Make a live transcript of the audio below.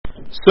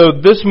So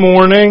this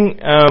morning,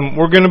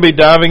 we're going to be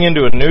diving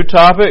into a new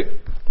topic.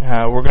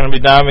 We're going to be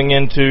diving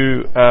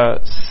into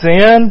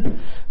sin.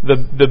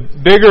 The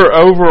bigger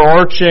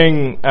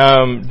overarching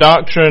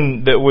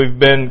doctrine that we've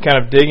been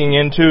kind of digging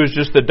into is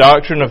just the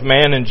doctrine of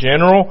man in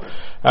general.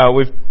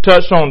 We've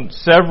touched on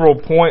several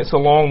points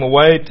along the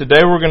way.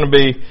 Today we're going to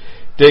be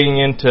digging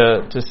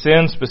into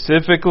sin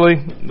specifically.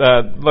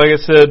 Like I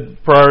said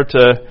prior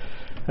to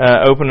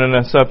opening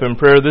us up in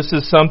prayer, this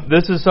is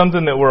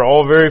something that we're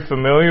all very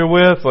familiar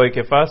with. Like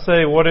if I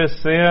say what is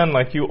sin,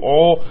 like you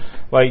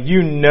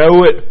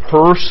know it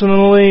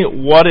personally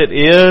what it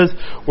is.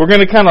 We're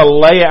going to kind of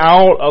lay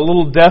out a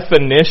little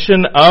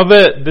definition of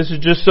it. This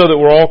is just so that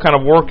we're all kind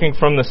of working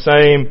from the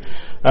same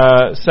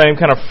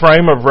kind of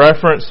frame of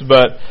reference.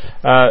 But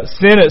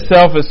sin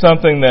itself is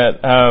something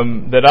that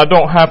I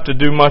don't have to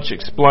do much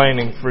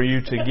explaining for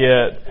you to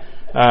get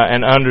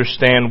and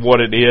understand what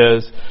it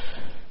is.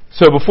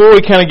 So before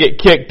we kind of get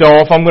kicked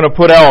off, I'm going to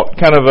put out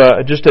kind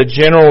of just a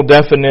general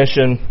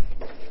definition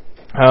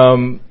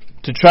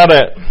to try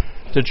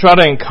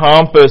to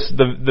encompass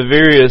the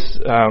various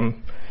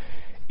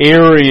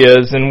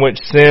areas in which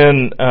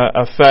sin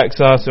affects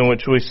us, in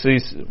which we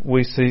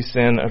see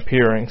sin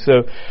appearing.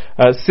 So,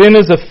 sin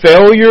is a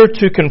failure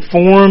to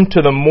conform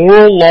to the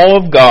moral law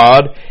of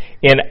God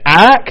in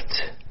act,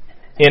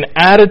 in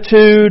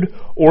attitude,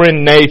 or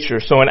in nature.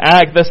 So, in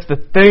act, that's the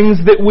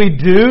things that we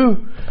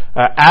do.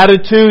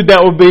 Attitude,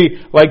 that would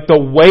be like the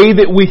way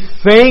that we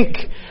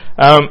think.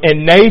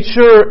 In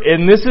nature,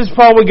 and this is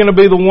probably going to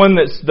be the one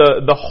that's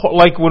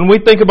like when we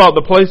think about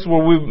the place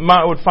where we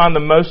would find the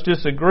most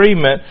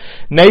disagreement,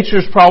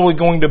 nature's probably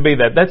going to be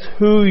that. That's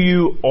who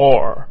you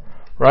are,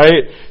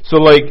 right? So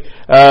like,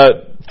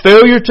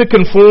 failure to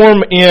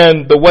conform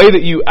in the way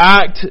that you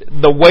act,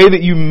 the way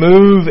that you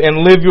move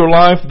and live your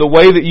life, the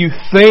way that you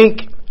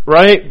think,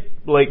 right?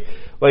 Like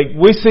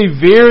we see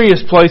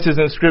various places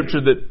in Scripture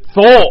that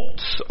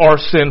thoughts are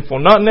sinful,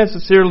 not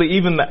necessarily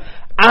even the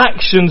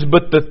actions,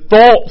 but the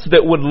thoughts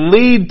that would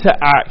lead to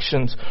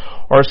actions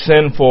are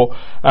sinful.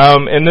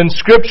 And then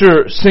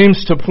Scripture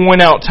seems to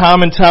point out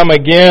time and time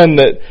again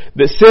that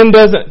sin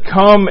doesn't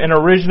come and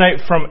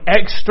originate from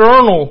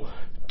external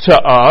to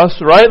us,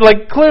 right?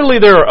 Like clearly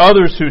there are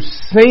others who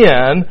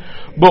sin,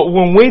 but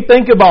when we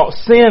think about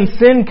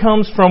sin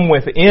comes from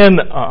within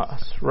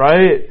us,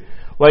 right?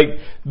 Like,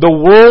 the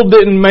world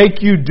didn't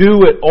make you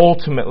do it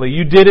ultimately.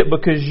 You did it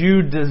because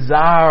you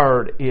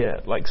desired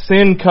it. Like,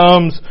 sin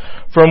comes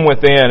from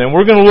within. And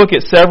we're going to look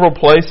at several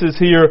places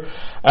here.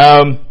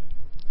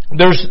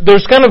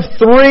 There's kind of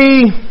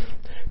three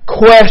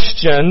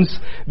questions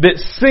that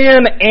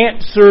sin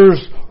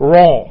answers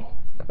wrong.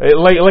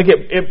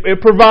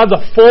 It provides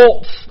a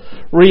false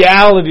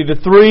reality to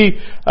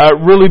three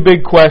really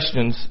big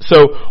questions.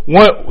 So,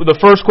 the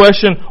first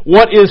question,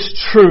 what is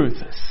truth?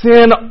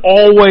 Sin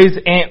always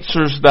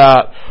answers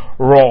that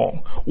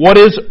wrong. What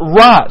is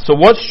right? So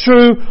what's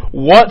true?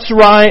 What's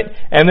right?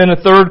 And then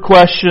a third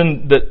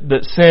question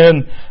that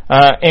sin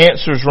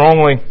answers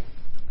wrongly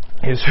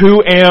is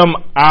who am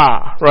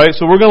I? Right?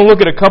 So we're going to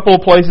look at a couple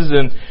of places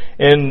in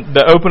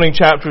the opening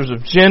chapters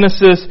of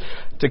Genesis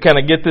to kind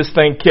of get this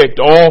thing kicked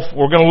off.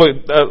 We're going to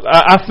look.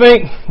 I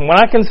think when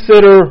I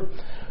consider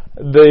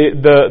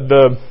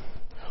the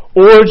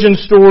origin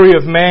story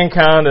of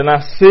mankind, and I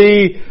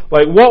see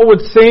like what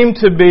would seem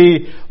to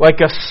be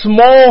like a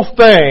small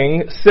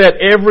thing set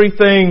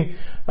everything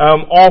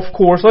off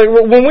course. Like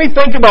when we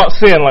think about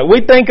sin, like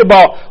we think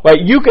about like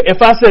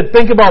if I said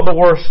think about the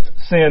worst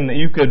sin that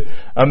you could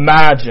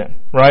imagine,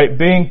 right?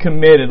 Being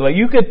committed. Like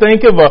you could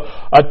think of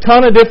a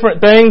ton of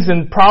different things,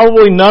 and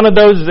probably none of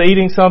those is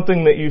eating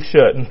something that you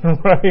shouldn't,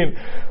 right?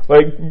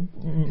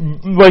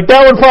 Like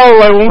that would probably,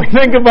 like when we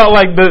think about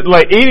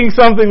like eating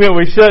something that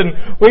we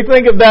shouldn't, we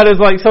think of that as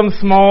like some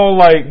small,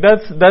 like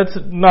that's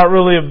not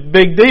really a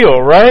big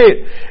deal, right?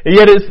 And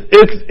yet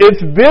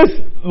it's this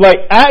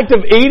like act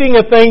of eating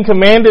a thing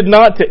commanded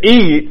not to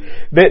eat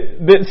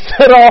that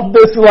set off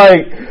this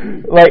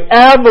like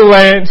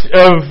avalanche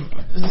of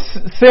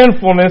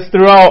sinfulness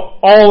throughout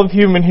all of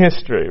human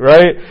history,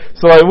 right?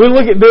 So like we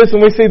look at this and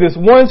we see this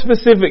one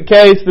specific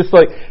case, this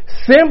like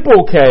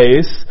simple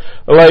case,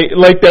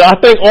 like that I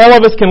think all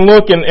of us can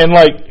look and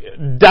like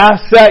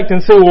dissect and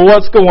see, well,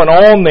 what's going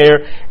on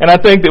there? And I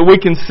think that we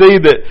can see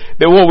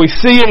that what we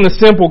see in the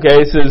simple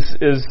case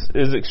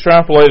is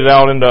extrapolated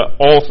out into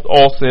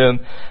all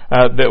sin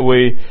that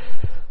we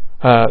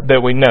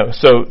know.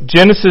 So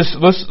Genesis,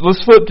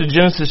 let's flip to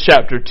Genesis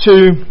chapter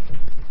 2.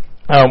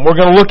 We're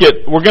going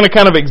to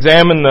kind of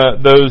examine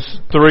those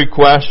three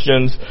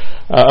questions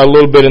a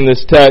little bit in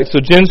this text.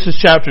 So Genesis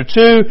chapter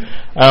 2,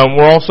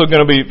 we're also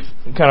going to be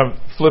kind of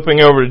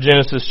flipping over to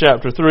Genesis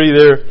chapter 3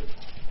 there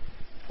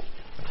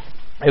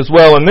as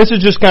well. And this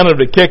is just kind of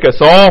to kick us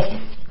off.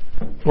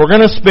 We're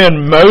going to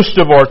spend most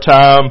of our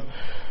time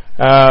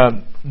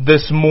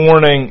this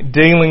morning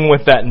dealing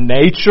with that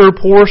nature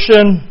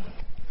portion.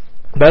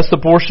 That's the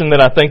portion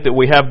that I think that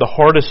we have the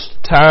hardest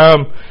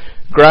time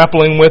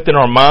grappling with in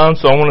our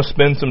minds. So I want to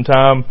spend some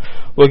time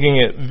looking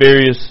at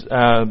various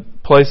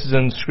places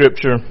in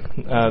Scripture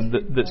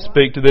that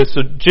speak to this.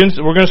 So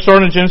we're going to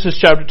start in Genesis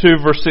chapter 2,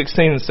 verse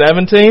 16 and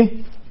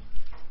 17.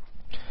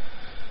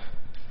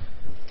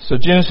 So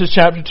Genesis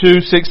chapter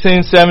 2,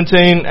 16,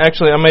 17.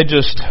 Actually, I may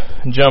just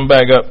jump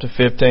back up to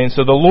 15.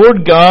 So the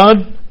Lord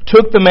God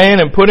took the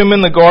man and put him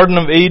in the Garden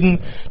of Eden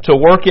to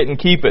work it and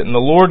keep it. And the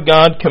Lord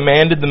God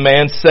commanded the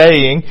man,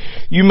 saying,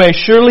 You may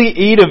surely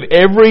eat of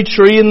every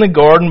tree in the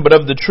garden, but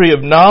of the tree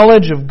of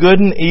knowledge of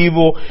good and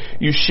evil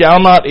you shall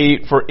not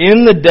eat. For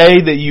in the day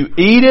that you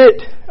eat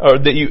it,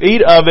 or that you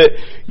eat of it,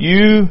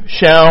 you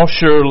shall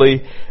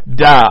surely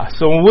die.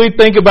 So when we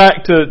think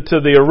back to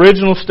the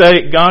original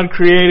state, God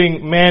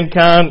creating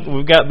mankind,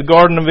 we've got the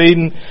Garden of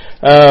Eden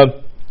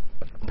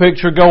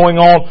picture going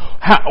on.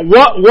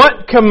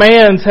 What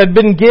commands had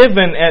been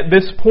given at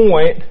this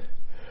point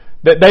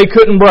that they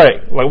couldn't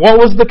break? Like, what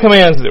was the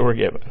commands that were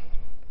given?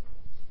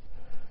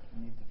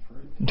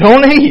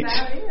 Don't eat.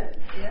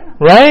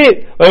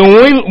 Right? Like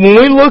when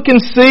we look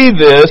and see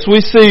this,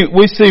 we see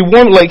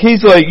one, like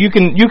he's like, you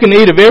can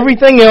eat of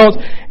everything else,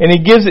 and he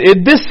gives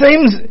it. This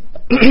seems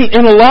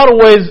in a lot of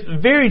ways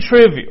very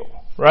trivial,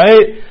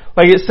 right?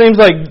 Like it seems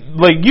like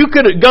you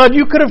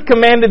could have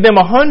commanded them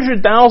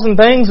 100,000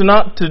 things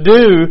not to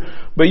do,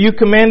 but you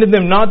commanded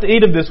them not to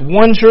eat of this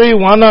one tree.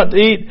 Why not to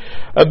eat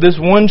of this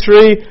one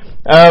tree?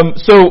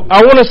 So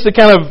I want us to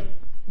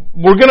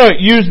we're going to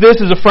use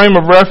this as a frame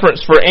of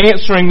reference for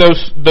answering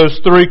those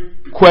three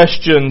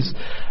questions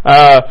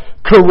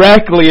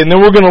correctly, and then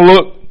we're going to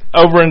look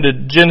over into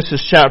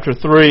Genesis chapter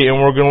 3,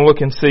 and we're going to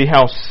look and see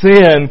how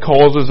sin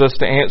causes us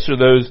to answer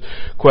those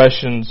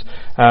questions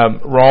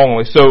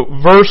wrongly. So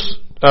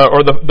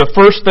the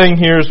first thing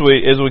here as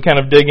we kind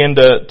of dig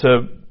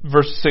into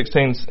verses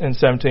 16 and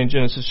 17,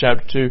 Genesis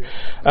chapter 2,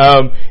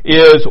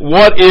 is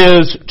what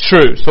is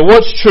true. So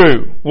what's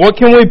true? What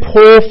can we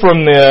pull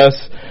from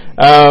this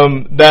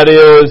that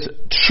is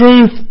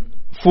truth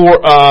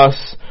for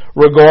us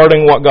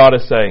regarding what God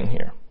is saying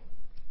here?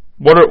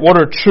 What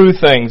are true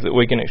things that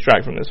we can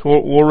extract from this?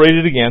 We'll read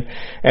it again.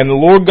 And the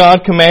Lord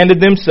God commanded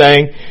them,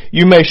 saying,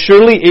 You may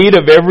surely eat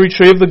of every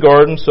tree of the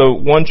garden. So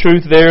one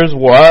truth there is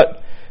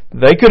what?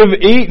 They could have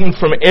eaten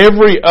from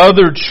every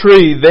other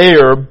tree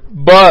there,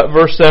 but,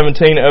 verse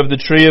 17, of the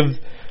tree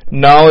of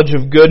knowledge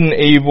of good and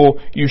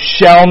evil you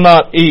shall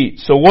not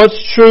eat. So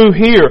what's true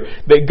here?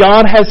 That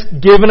God has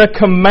given a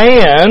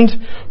command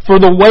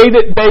for the way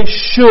that they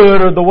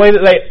should, or the way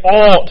that they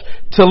ought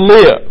to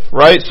live,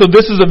 right? So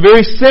this is a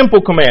very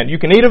simple command.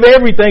 You can eat of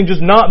everything,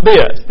 just not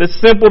this. That's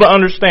simple to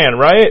understand,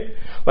 right?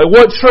 Like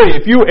what tree?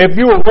 If you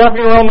were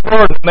walking around the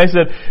garden and they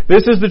said,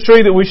 this is the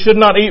tree that we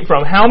should not eat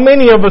from, how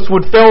many of us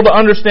would fail to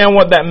understand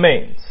what that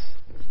means?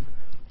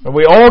 And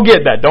we all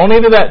get that. Don't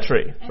eat of that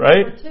tree,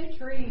 right? And there were two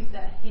trees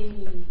that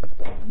he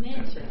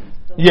mentioned.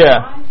 The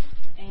life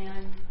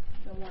and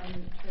the one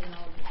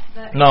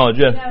tree knowledge.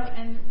 Yeah.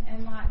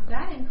 And like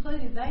that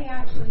included, they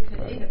actually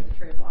could eat of the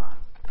tree of life.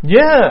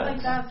 Yeah. I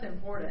think that's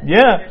important.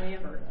 Yeah. To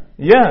remember.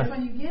 Yeah. Because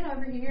when you get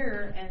over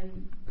here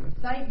and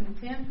Satan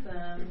tempts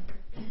them,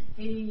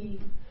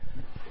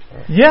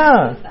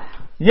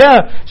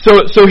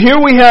 So here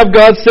we have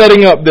God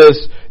setting up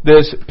this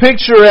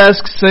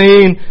picturesque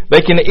scene.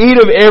 They can eat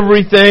of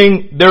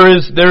everything. There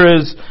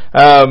is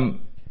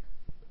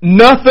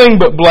nothing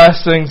but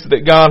blessings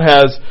that God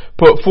has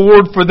put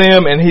forward for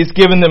them, and He's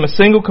given them a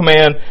single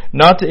command: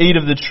 not to eat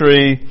of the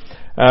tree,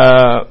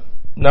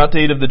 not to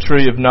eat of the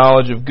tree of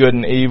knowledge of good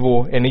and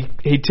evil. And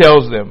He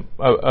tells them,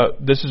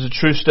 this is a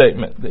true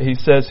statement that He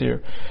says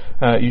here.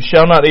 You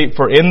shall not eat,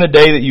 for in the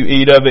day that you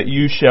eat of it,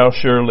 you shall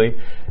surely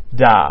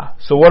die.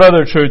 So what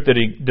other truth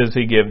does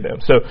He give them?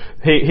 So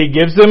He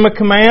gives them a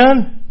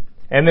command,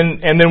 and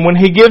then when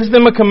He gives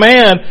them a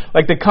command,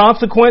 like the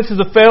consequences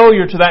of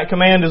failure to that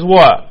command is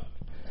what?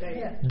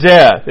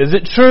 Death. Is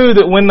it true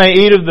that when they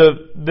eat of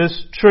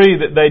this tree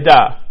that they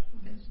die?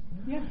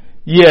 Yeah.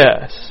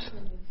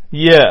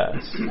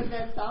 Yes. But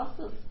that's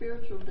also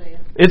spiritual death.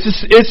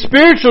 It's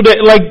spiritual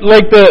death.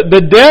 Like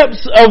the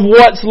depths of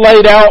what's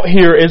laid out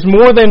here is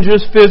more than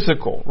just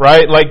physical,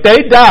 right? Like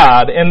they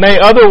died and they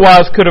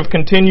otherwise could have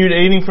continued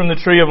eating from the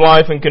tree of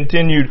life and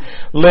continued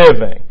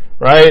living,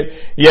 right?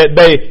 Yet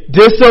they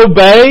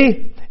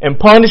disobey, and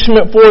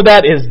punishment for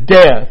that is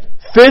death.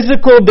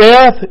 Physical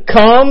death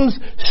comes,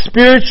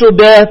 spiritual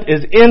death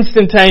is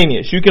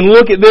instantaneous. You can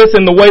look at this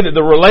in the way that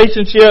the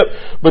relationship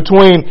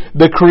between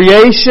the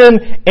creation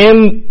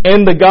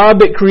and the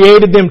God that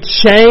created them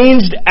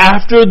changed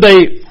after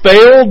they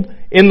failed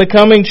in the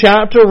coming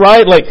chapter,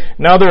 right? Like,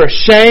 now they're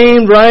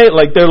ashamed, right?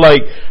 Like, they're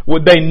like,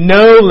 they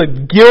know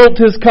like guilt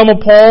has come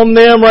upon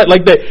them, right?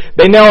 Like,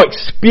 they now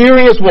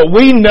experience what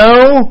we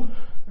know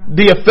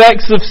the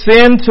effects of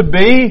sin to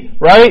be,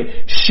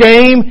 right?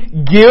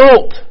 Shame,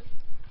 guilt.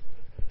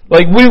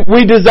 Like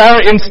we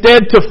desire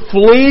instead to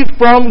flee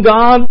from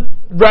God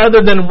rather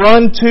than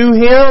run to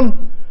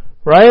Him,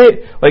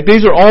 right? Like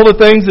these are all the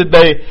things that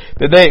they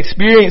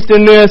experienced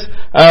in this.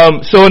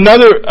 So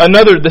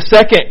the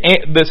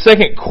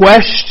second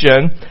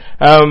question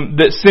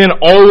that sin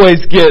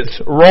always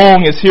gets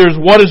wrong is here's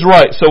what is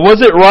right. So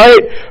was it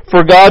right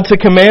for God to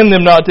command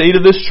them not to eat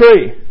of this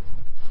tree?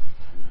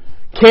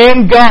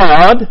 Can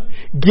God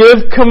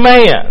give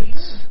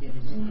commands?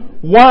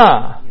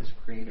 Why?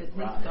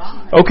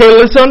 Okay,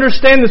 let's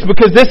understand this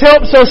because this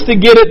helps us to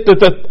get at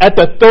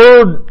the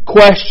third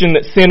question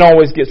that sin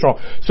always gets wrong.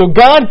 So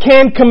God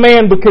can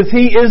command because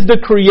He is the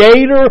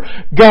Creator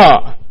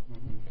God.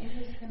 And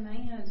His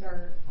commands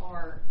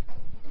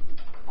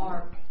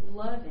are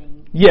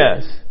loving.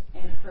 Yes.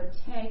 And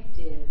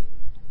protective.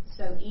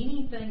 So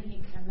anything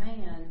He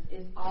commands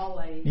is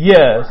always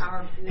yes. for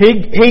our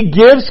good. He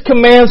gives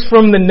commands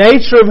from the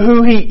nature of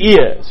who He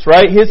is,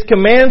 right? His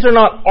commands are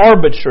not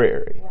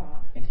arbitrary.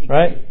 And He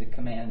right? gave the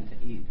command to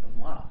eat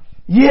of life.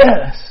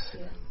 Yes.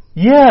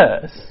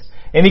 Yes.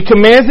 And He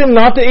commands them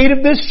not to eat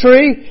of this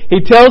tree.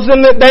 He tells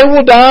them that they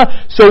will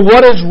die. So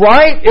what is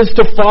right is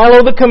to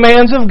follow the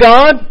commands of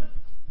God.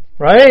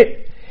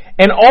 Right?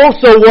 And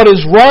also what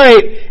is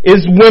right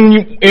is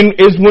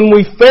when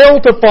we fail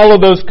to follow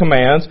those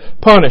commands,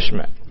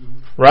 punishment.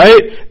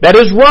 Right? That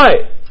is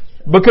right.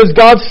 Because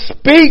God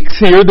speaks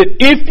here that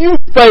if you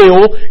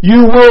fail,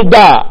 you will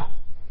die.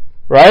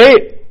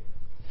 Right?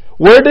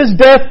 Where does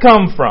death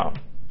come from?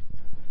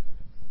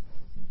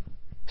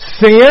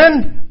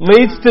 Sin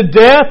leads to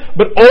death,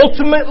 but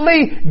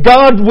ultimately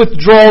God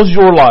withdraws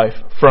your life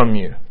from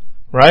you.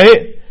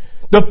 Right?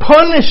 The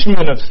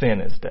punishment of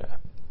sin is death.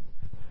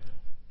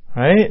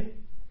 Right?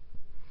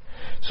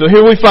 So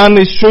here we find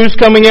these truths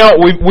coming out.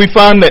 We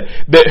find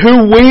that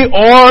who we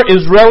are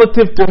is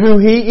relative to who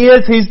He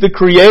is. He's the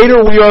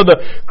Creator. We are the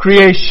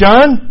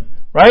creation.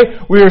 Right?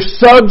 We are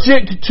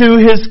subject to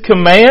His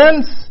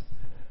commands.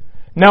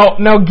 Now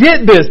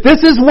get this.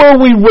 This is where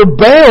we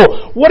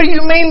rebel. What do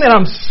you mean that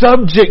I'm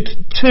subject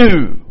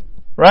to?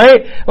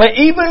 Right? Like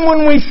even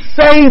when we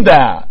say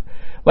that,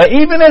 like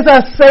even as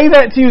I say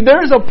that to you,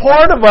 there's a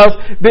part of us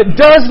that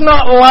does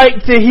not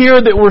like to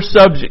hear that we're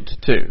subject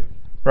to.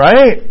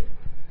 Right?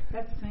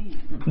 That's sin.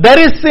 That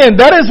is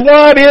sin. That is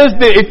why it is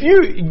that if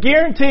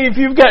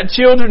you've got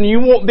children and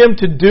you want them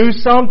to do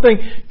something,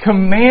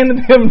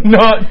 command them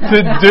not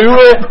to do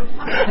it.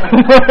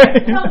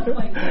 Right?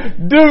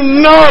 Do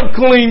not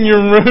clean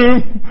your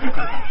room.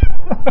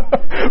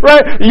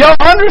 Right? Y'all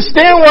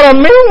understand what I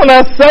mean when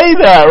I say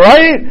that,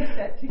 right?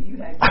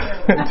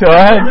 Until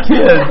I had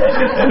kids.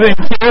 And then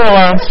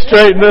Caroline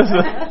straightened us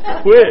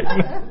quick.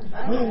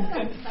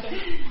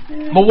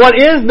 But what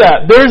is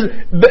that?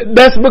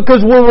 That's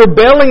because we're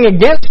rebelling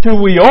against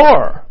who we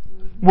are.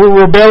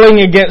 We're rebelling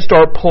against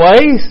our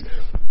place.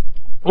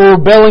 We're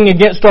rebelling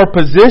against our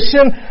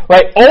position.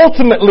 Like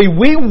ultimately,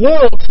 we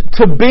want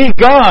to be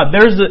God.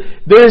 There's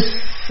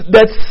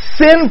that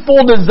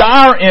sinful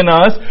desire in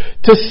us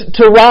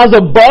to rise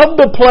above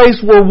the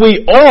place where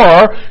we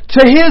are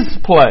to His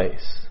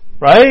place,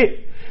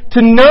 right?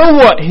 To know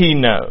what He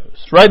knows,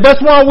 right?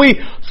 That's why we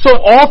so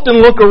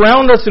often look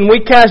around us and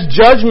we cast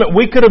judgment.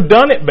 We could have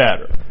done it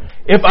better.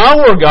 If I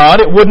were God,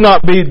 it would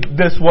not be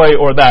this way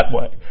or that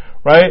way,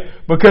 right?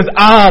 Because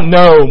I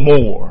know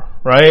more.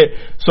 Right?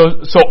 So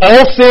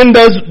all sin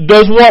does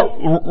what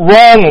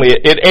wrongly?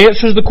 It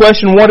answers the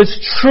question what is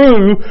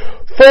true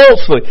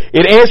falsely.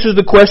 It answers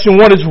the question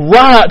what is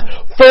right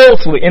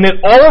falsely. And it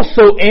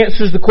also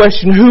answers the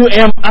question who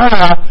am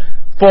I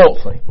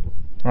falsely.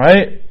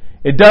 Right?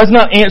 It does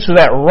not answer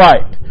that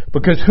right.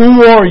 Because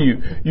who are you?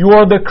 You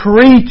are the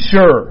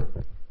creature,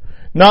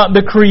 not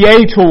the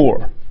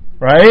creator.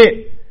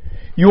 Right?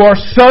 You are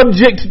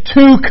subject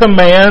to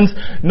commands,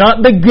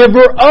 not the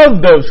giver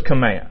of those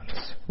commands.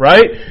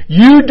 Right?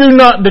 You do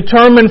not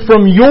determine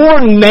from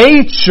your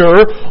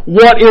nature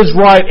what is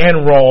right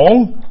and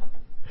wrong.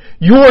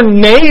 Your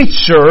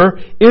nature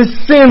is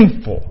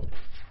sinful.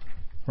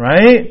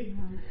 Right?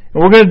 And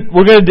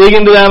we're going to dig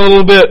into that a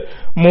little bit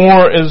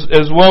more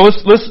as well.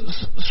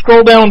 Let's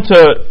scroll down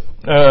to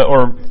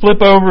or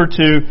flip over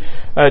to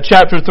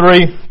chapter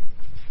 3.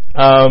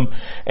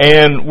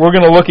 And we're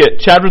going to look at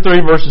chapter 3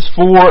 verses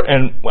 4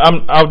 and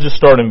I'll just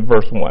start in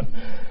verse 1.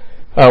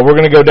 We're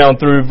going to go down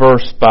through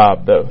verse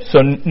 5 though.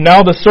 So now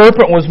the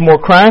serpent was more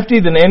crafty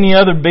than any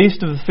other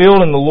beast of the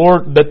field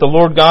that the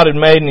Lord God had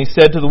made, and he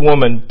said to the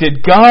woman,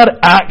 "Did God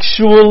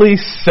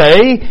actually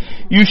say,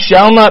 'You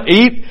shall not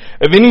eat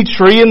of any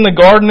tree in the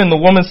garden?' And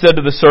the woman said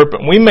to the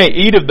serpent, 'We may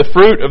eat of the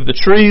fruit of the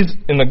trees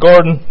in the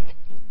garden.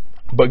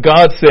 But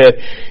God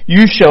said,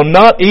 You shall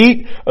not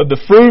eat of the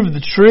fruit of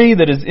the tree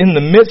that is in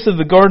the midst of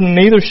the garden,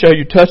 neither shall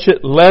you touch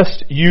it,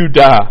 lest you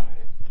die.'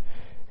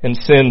 And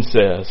sin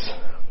says,"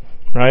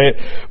 right?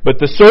 "But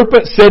the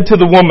serpent said to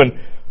the woman,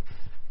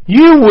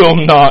 'You will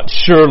not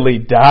surely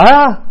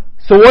die.'"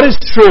 So what is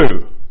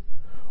true?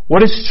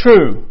 What is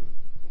true?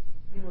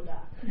 You will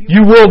die.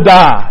 You will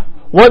die.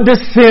 What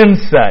does sin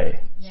say?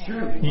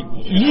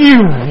 You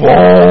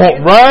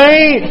won't,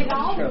 right?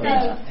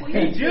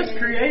 He just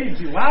created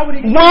you. Why would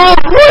he? Well,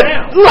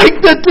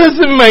 like that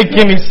doesn't make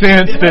any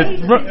sense.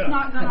 It's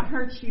not going to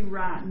hurt you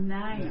right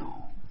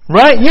now.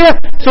 Right? Yeah.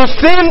 So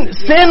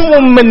sin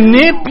will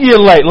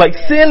manipulate. Like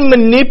sin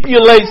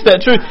manipulates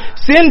that truth.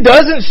 Sin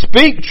doesn't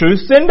speak truth.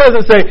 Sin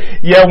doesn't say,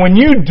 yeah, when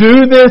you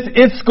do this,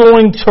 it's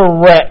going to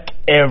wreck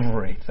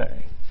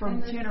everything.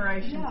 From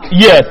generation to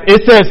Yes,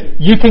 it says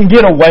you can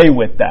get away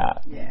with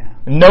that. Yeah.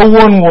 No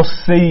one will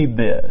see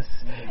this.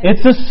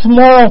 It's a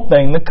small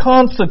thing. The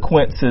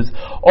consequences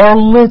are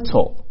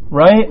little,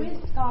 right?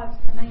 Twist God's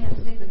command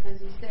too,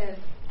 because He says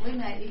we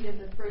may eat of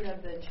the fruit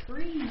of the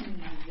trees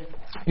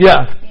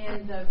Yeah.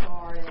 in the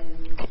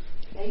garden.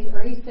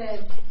 Or He says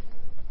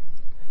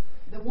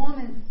the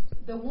woman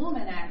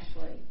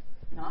actually,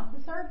 not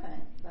the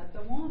serpent, but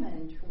the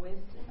woman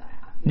twisted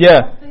that.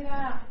 Yeah. See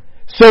that?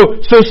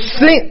 So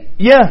sin,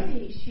 yeah.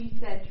 She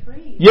said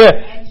trees. Yeah.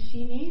 And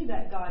she knew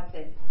that God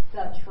said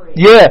the tree.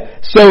 Yeah.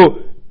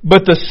 So,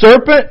 but the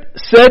serpent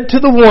said to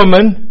the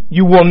woman,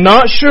 you will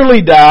not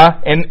surely die.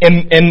 And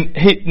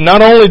he,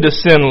 not only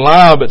does sin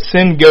lie, but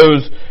sin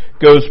goes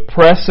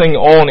pressing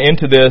on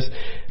into this.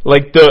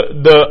 Like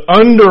the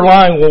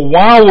underlying, well,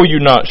 why will you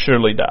not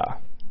surely die?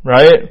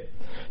 Right?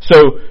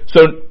 So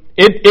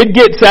it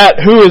gets at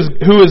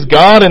who is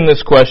God in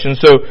this question.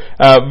 So,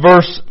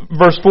 verse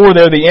 4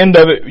 there, the end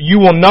of it, you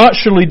will not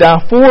surely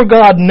die, for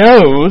God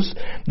knows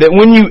that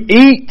when you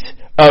eat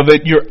of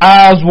it, your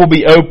eyes will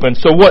be open.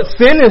 So what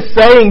sin is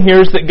saying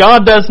here is that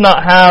God does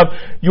not have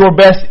your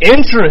best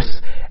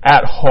interests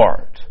at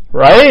heart.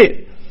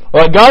 Right?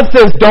 Like God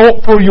says,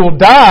 don't, for you'll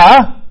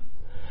die.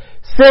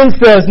 Sin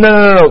says,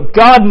 no.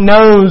 God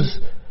knows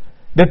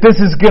that this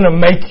is going to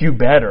make you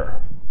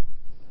better.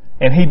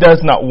 And He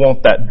does not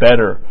want that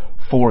better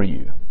for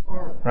you.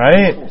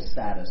 Right?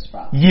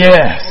 Satisfied.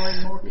 Yes.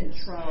 Or more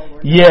control.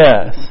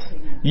 Yes.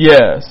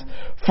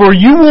 For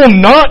you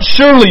will not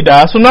surely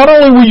die. So not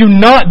only will you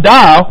not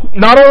die,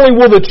 not only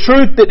will the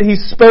truth that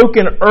He's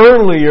spoken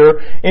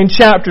earlier in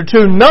chapter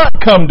 2 not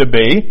come to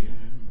be,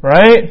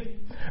 right?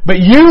 But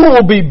you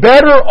will be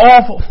better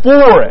off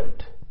for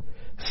it.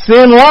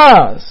 Sin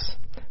lies.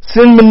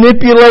 Sin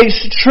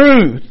manipulates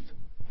truth.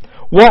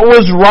 What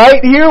was right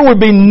here would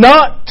be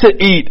not to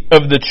eat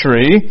of the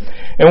tree.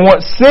 And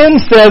what sin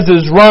says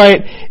is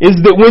right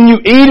is that when you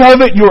eat of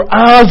it, your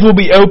eyes will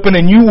be open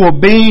and you will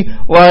be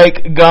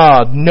like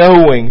God,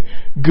 knowing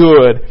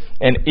good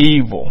and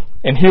evil.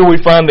 And here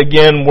we find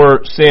again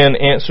where sin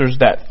answers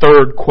that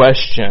third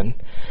question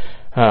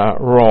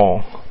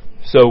wrong.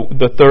 So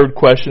the third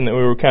question that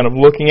we were kind of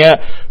looking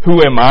at,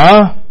 who am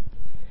I?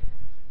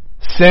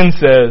 Sin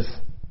says,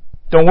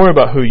 don't worry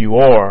about who you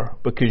are,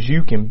 because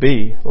you can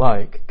be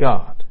like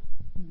God.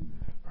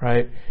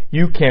 Right?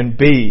 You can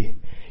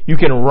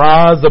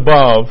rise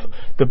above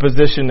the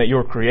position that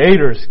your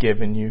Creator has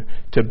given you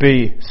to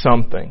be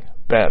something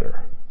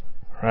better.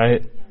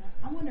 Right?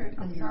 I wonder if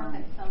the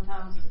serpent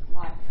sometimes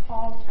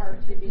caused her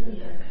to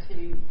begin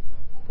to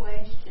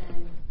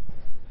question.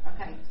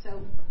 Okay,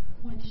 so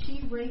when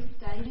she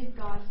restated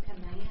God's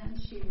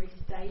command, she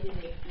restated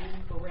it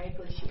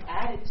incorrectly. She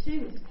added to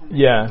His command.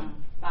 Yeah.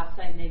 By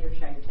saying neither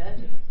shall you touch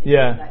it.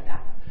 Yeah.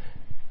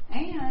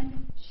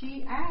 And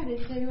she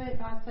added to it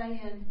by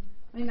saying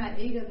we might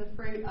eat of the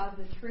fruit of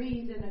the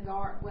trees in the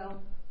garden.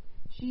 Well,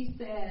 she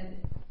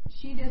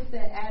just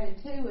said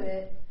added to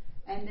it,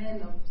 and then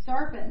the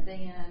serpent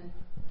then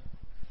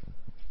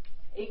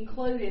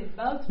included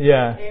both.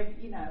 Yeah.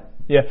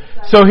 Yeah.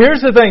 So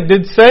here's the thing: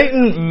 did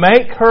Satan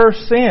make her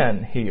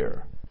sin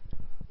here?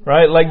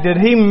 Right? Like, did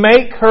he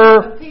make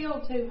her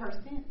appeal to her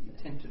sin?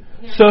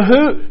 So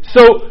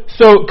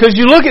because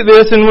you look at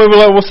this and we were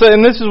like, well, say,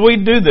 and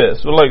we do this.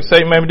 We're like,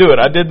 Satan made me do it.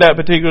 I did that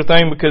particular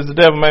thing because the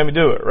devil made me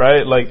do it,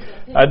 right? Like,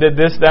 I did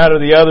this, that, or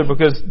the other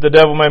because the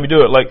devil made me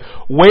do it. Like,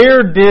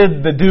 where did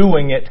the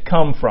doing it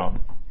come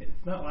from? It's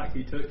not like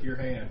He took your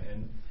hand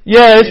and...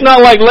 Yeah, it's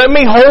not like, let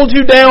me hold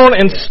you down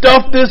and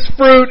stuff this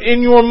fruit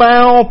in your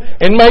mouth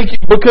and make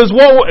you, because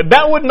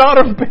that would not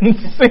have been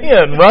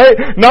sin,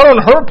 right? Not on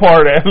her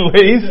part at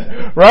least,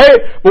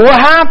 right? But what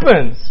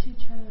happens?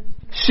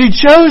 She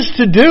chose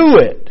to do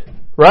it,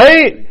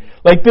 right?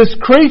 Like this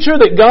creature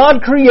that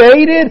God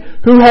created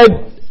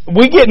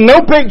we get no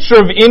picture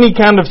of any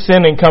kind of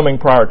sinning coming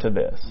prior to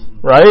this,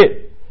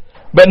 right?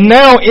 But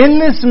now in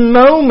this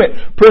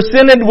moment,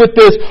 presented with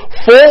this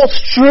false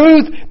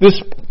truth,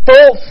 this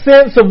false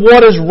sense of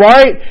what is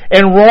right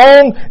and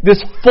wrong,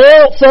 this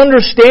false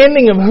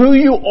understanding of who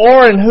you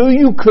are and who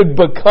you could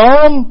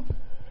become,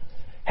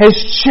 has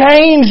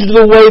changed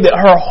the way that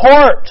her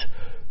heart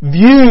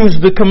views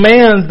the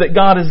commands that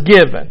God has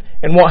given.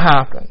 And what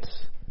happens?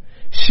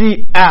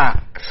 She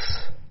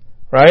acts.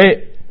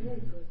 Right?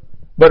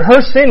 But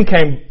her sin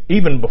came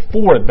even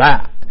before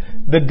that.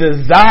 The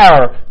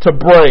desire to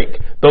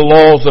break the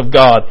laws of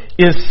God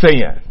is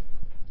sin.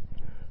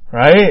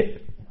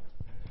 Right?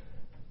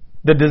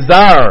 The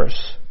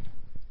desires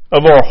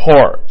of our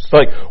hearts.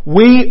 Like,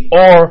 we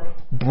are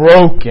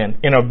broken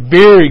in a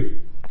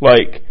very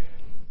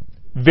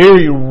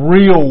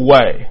real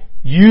way.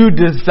 You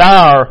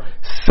desire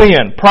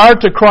sin. Prior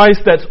to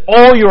Christ, that's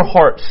all your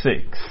heart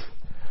seeks.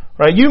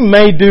 Right? You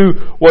may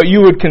do what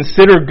you would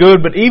consider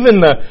good, but even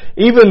the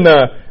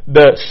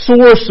the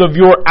source of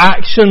your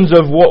actions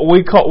of what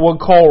we would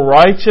call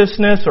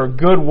righteousness or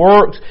good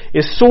works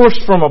is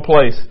sourced from a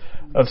place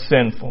of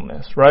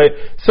sinfulness, right?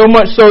 So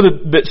much so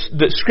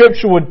that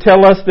Scripture would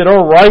tell us that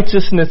our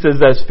righteousness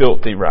is as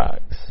filthy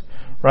rags,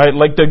 right?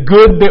 Like the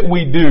good that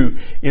we do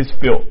is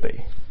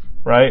filthy,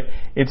 right?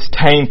 It's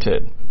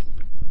tainted.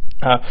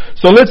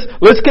 So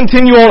let's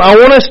continue on. I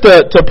want us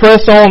to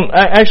press on.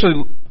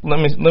 Actually, let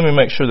me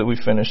make sure that we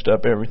finished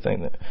up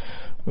everything that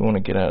we want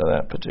to get out of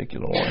that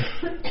particular one.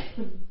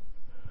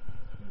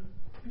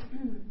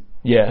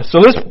 Yeah. So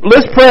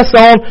let's press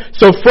on.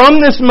 So from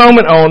this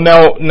moment on,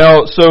 now,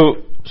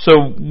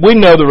 so we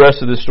know the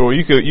rest of the story.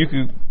 You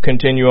could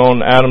continue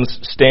on. Adam's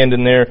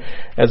standing there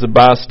as a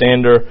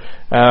bystander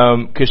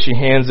because she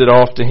hands it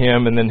off to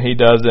him, and then he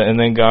does it, and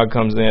then God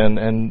comes in,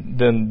 and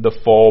then the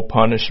fall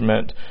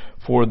punishment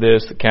for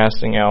this, the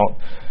casting out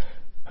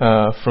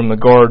from the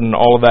garden,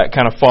 all of that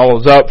kind of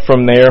follows up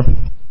from there.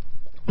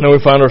 Now we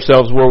find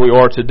ourselves where we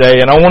are today,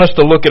 and I want us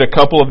to look at a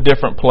couple of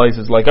different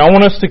places. Like, I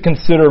want us to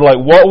consider, like,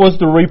 what was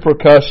the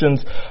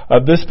repercussions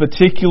of this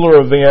particular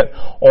event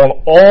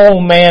on all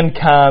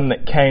mankind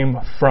that came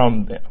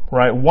from them,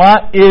 right?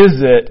 Why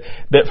is it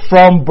that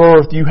from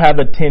birth you have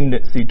a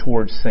tendency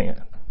towards sin,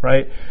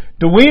 right?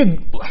 We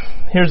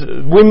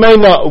may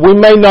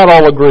not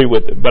all agree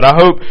with it, but I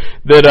hope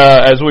that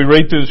as we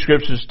read through the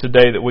Scriptures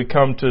today that we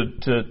come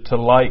to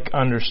like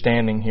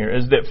understanding here,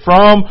 is that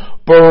from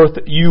birth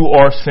you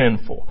are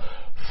sinful.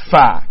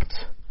 Fact,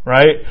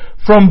 right?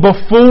 From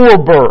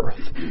before birth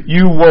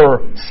you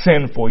were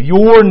sinful.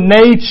 Your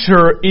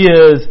nature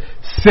is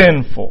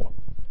sinful.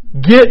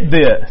 Get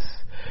this,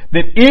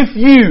 that if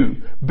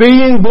you,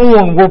 being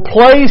born, were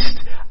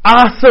placed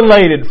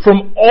isolated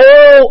from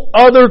all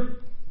other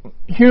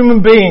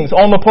human beings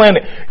on the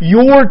planet,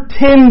 your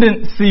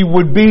tendency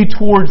would be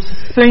towards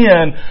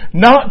sin,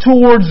 not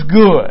towards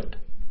good.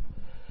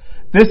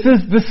 This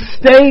is the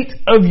state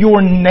of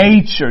your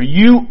nature.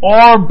 You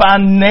are by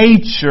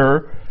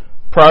nature,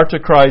 prior to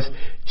Christ,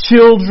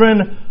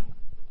 children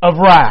of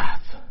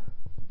wrath.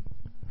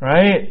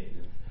 Right?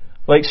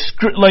 Like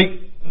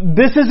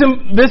this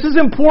is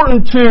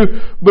important too,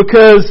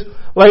 because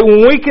like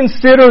when we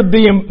consider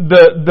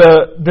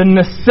the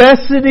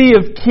necessity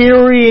of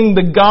carrying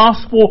the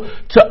gospel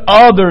to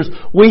others,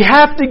 we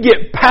have to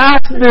get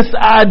past this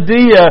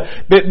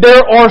idea that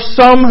there are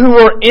some who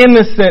are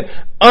innocent,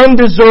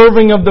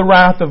 undeserving of the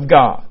wrath of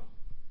God.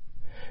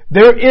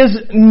 There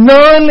is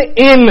none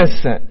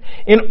innocent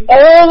in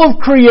all of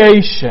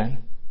creation,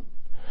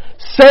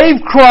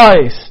 save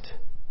Christ,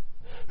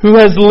 who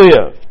has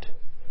lived.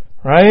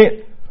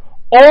 Right?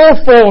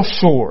 All fall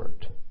short.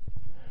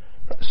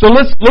 So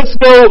let's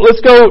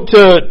go to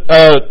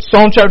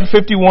Psalm chapter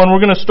 51. We're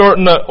going to start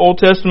in the Old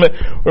Testament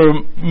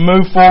or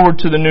move forward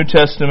to the New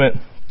Testament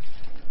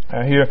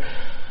here.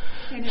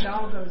 And it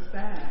all goes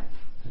back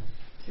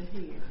to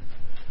here.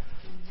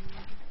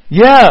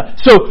 Yeah.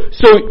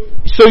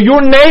 So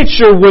your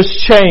nature was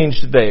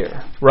changed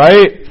there,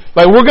 right?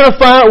 Like we're going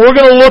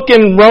to look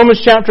in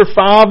Romans chapter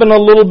 5 in a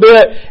little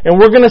bit, and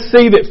we're going to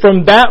see that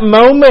from that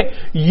moment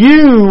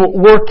you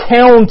were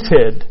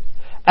counted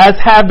as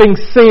having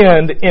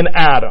sinned in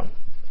Adam.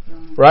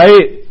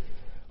 Right?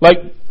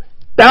 Like,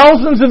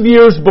 thousands of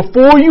years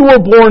before you were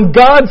born,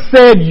 God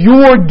said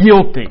you're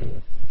guilty.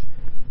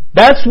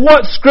 That's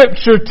what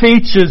Scripture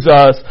teaches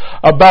us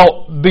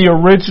about the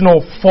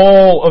original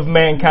fall of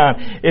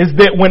mankind, is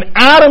that when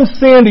Adam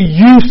sinned,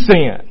 you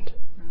sinned.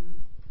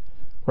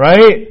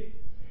 Right?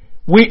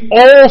 We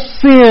all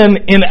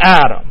sin in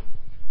Adam.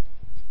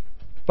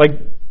 Like,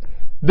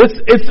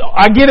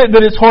 I get it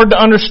that it's hard to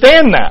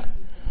understand that.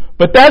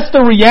 But that's the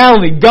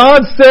reality.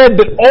 God said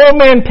that all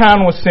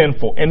mankind was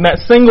sinful. In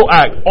that single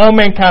act, all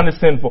mankind is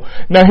sinful.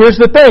 Now here's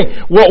the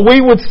thing. What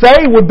we would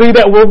say would be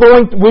that we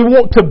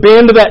want to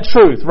bend to that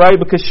truth, right?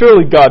 Because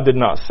surely God did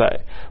not say,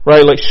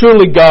 right? Like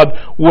surely God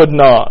would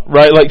not,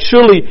 right? Like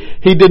surely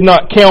He did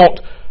not count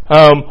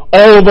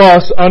all of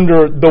us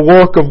under the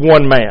work of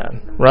one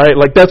man, right?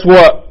 Like that's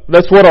what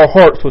our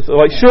hearts would say.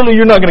 Like surely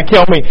you're not going to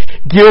count me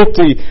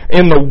guilty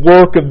in the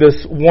work of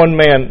this one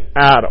man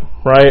Adam,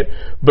 right?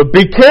 But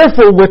be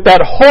careful with that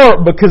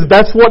heart, because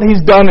that's what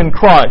He's done in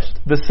Christ,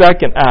 the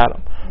second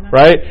Adam,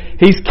 right?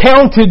 He's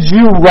counted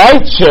you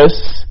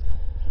righteous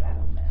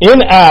in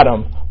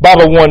Adam by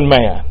the one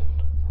man,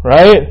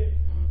 right?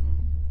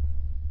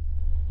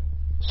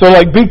 So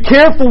like be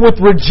careful with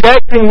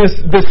rejecting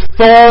this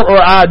thought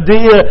or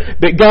idea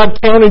that God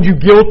counted you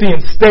guilty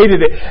and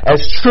stated it as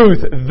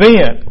truth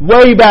then,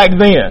 way back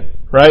then,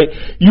 right?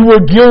 You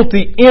were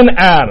guilty in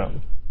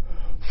Adam,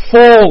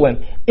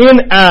 fallen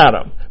in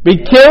Adam.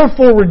 Be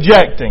careful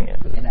rejecting it.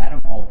 And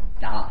Adam all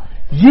died.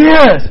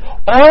 Yes,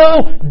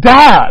 all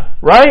died,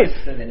 right?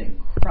 So that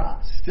in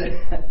Christ,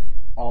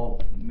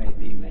 all may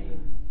be made.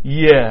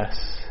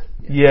 Yes.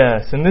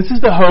 Yes, and this is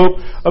the hope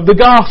of the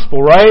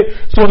gospel, right?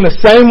 So in the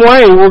same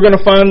way, we're going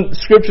to find,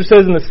 Scripture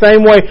says in the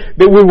same way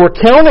that we were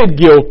counted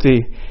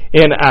guilty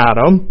in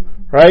Adam,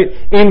 right?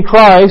 In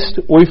Christ,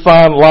 we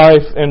find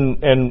life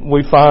and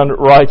we find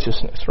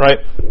righteousness, right?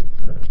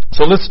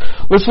 So let's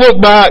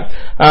look back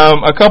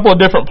a couple of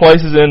different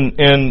places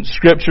in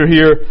Scripture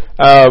here.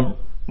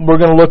 We're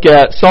going to look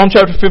at Psalm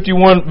chapter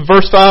 51,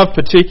 verse 5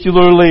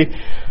 particularly.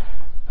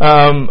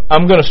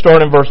 I'm going to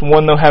start in verse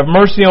 1 though. Have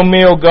mercy on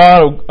me, O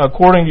God,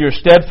 according to your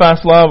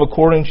steadfast love,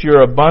 according to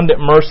your abundant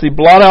mercy.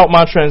 Blot out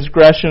my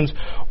transgressions.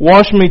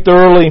 Wash me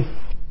thoroughly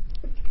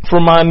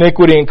from my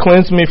iniquity and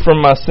cleanse me from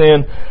my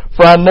sin.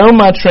 For I know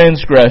my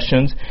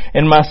transgressions,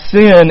 and my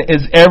sin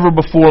is ever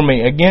before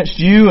me. Against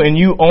you and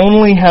you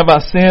only have I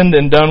sinned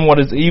and done what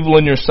is evil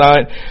in your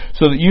sight,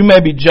 so that you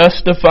may be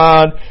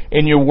justified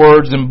in your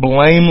words and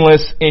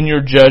blameless in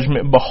your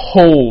judgment.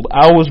 Behold,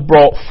 I was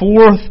brought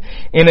forth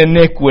in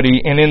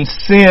iniquity, and in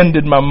sin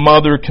did my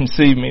mother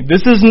conceive me.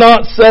 This is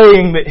not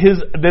saying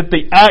that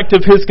the act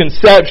of his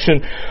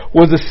conception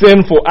was a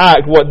sinful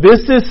act. What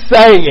this is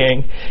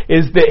saying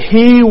is that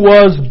he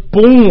was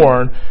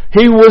born,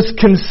 he was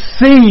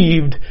conceived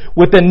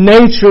with a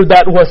nature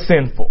that was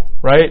sinful,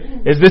 right?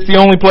 Is this the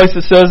only place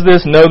that says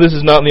this? No, this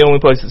is not the only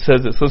place that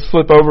says this. Let's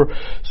flip over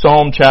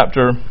Psalm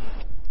chapter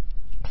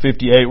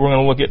 58. We're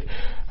going to look at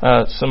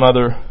some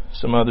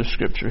other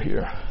scripture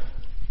here.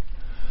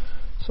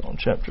 Psalm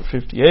chapter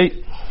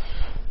 58.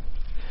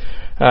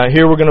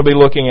 Here we're going to be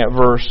looking at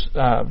verse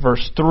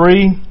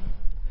 3.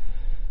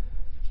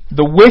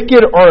 The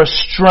wicked are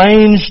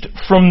estranged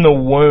from the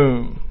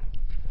womb.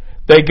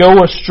 They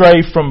go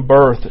astray from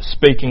birth,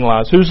 speaking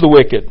lies. Who's the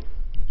wicked?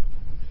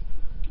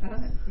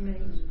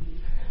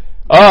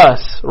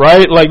 Us,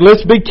 right? Like,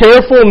 let's be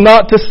careful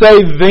not to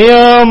say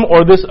them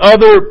or this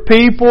other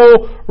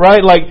people,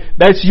 right? Like,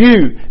 that's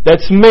you,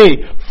 that's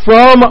me.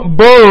 From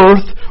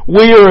birth,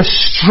 we are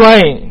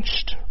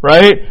estranged,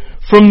 right?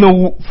 From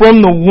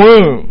the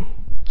womb.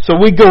 So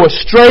we go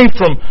astray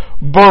from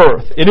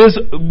birth.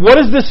 What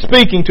is this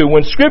speaking to?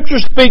 When Scripture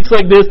speaks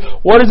like this,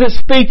 what is it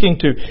speaking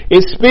to?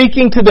 It's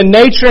speaking to the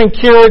nature and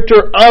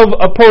character of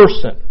a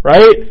person,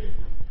 right?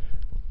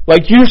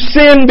 Like, you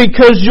sin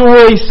because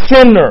you're a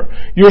sinner.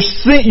 You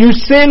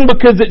sin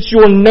because it's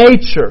your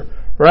nature,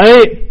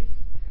 right?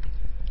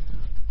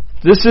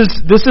 This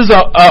is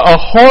a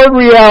hard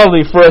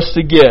reality for us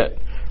to get.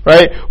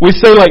 Right? We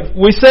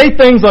say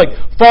things like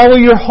follow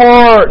your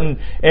heart and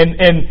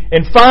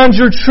find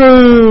your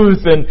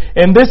truth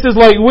and this is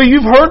like, well,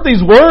 you've heard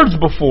these words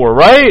before,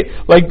 right?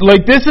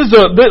 Like this is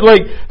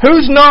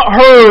who's not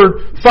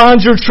heard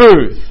find your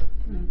truth?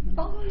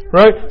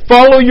 Right?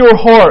 Follow your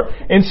heart.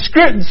 And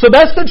so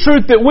that's the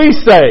truth that we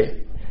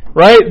say.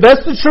 Right?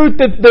 That's the truth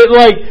that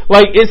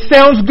like it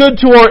sounds good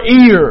to our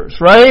ears,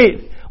 right?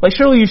 Like,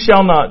 surely you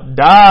shall not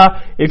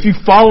die if you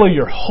follow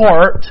your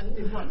heart.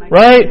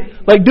 Right?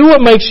 Like, do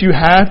what makes you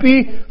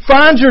happy.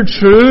 Find your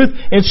truth.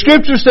 And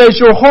Scripture says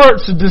your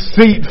heart's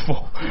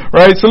deceitful.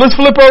 Right? So let's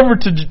flip over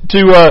to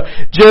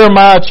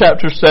Jeremiah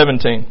chapter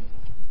 17.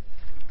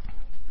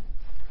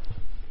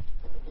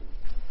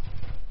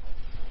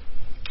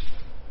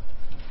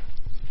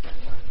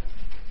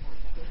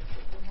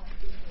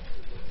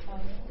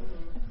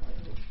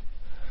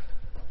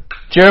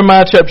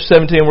 Jeremiah chapter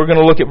 17, we're going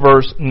to look at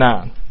verse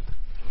 9.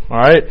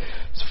 Alright?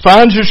 So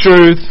find your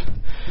truth.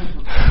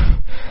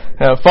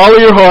 Follow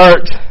your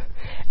heart,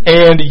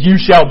 and you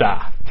shall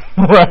die.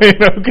 Right?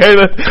 Okay,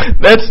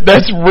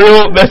 that's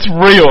real. That's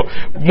real.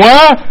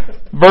 Why?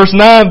 Verse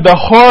 9, the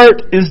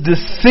heart is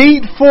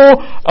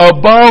deceitful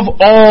above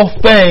all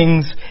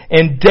things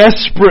and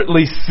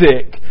desperately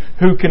sick.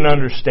 Who can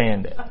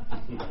understand it?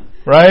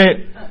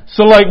 Right?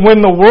 So like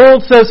when the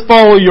world says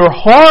follow your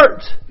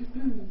heart,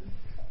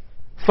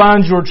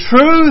 find your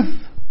truth,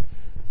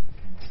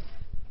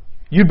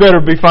 you better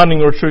be finding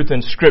your truth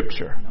in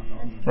Scripture.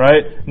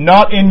 Right?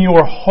 Not in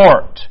your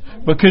heart.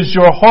 Because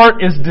your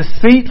heart is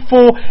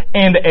deceitful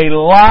and a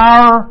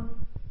liar.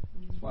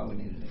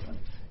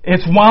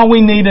 It's why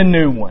we need a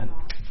new one.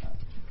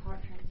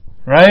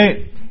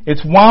 Right?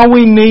 It's why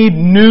we need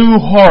new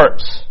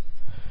hearts.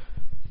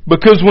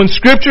 Because when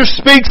Scripture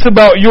speaks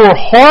about your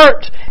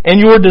heart and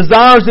your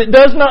desires, it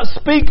does not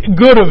speak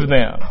good of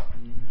them.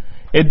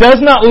 It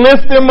does not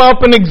lift them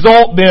up and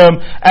exalt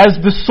them as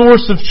the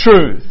source of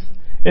truth.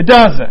 It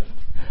doesn't.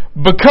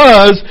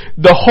 Because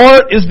the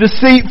heart is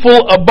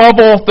deceitful above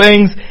all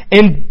things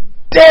and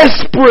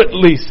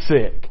desperately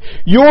sick.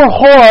 Your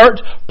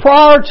heart,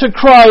 prior to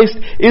Christ,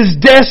 is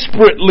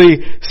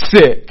desperately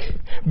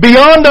sick.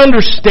 Beyond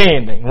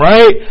understanding,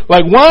 right?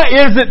 Like, why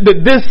is it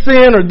that this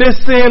sin or this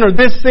sin or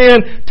this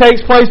sin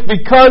takes place?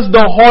 Because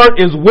the heart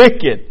is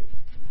wicked.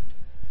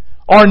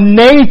 Our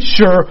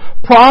nature,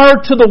 prior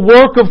to the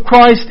work of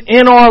Christ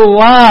in our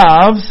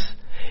lives,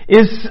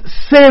 is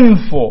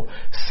sinful.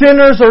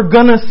 Sinners are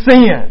gonna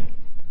sin.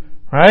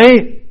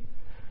 Right?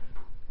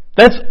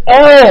 That's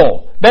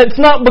all. That's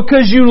not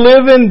because you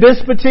live in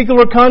this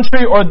particular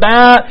country or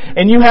that,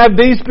 and you have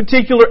these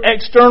particular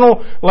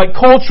external, like,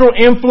 cultural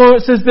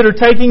influences that are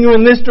taking you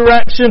in this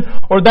direction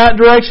or that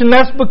direction.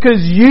 That's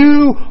because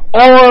you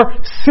are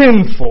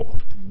sinful.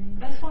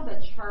 That's why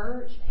the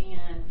church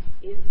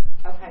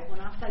okay, when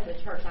I say the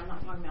church, I'm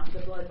not talking about the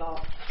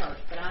blood-bought church,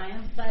 but I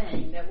am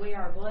saying that we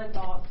are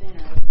blood-bought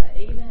sinners, but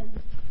even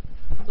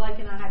Blake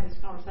and I had this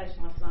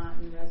conversation last night,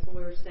 and as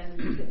we were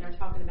sitting there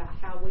talking about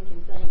how we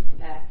can think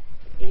that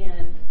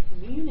in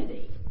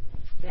community,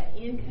 that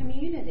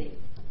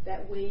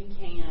we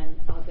can,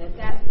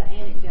 that's the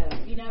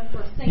anecdote. You know,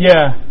 for sin,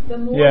 the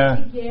more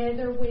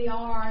together we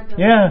are,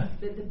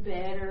 the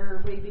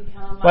better we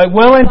become. Like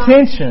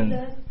well-intentioned.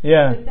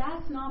 But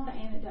that's not the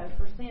antidote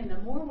for sin.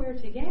 The more we're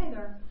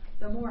together,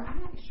 the more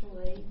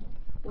actually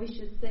we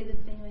should see the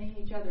sin in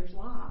each other's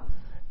lives.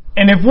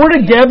 And if we're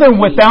together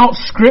without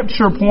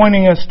Scripture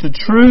pointing us to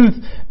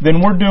truth,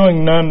 then we're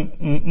doing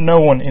no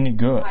one any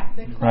good.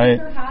 The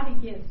closer Heidi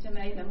gets to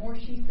me, the more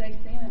she sees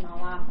sin in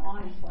my life,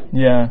 honestly.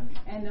 Yeah.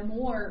 And the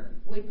more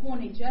we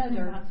point each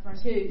other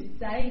to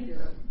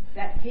Savior,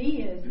 that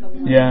He is the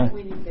one that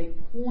we need to be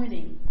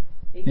pointing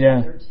each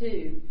other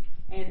to.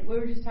 And we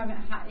were just talking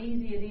about how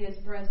easy it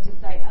is for us to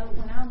say, oh,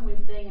 when I'm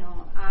with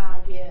them, I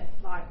get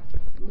like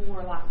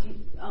more like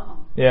Jesus.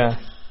 Yeah.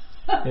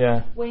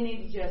 Yeah. We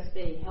need to just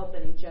be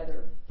helping each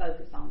other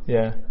focus on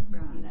Savior,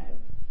 you know.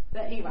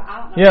 But anyway,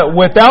 I don't know.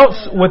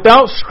 Yeah,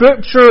 without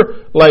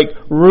Scripture like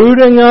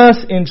rooting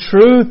us in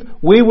truth,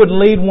 we would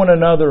lead one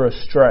another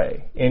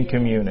astray in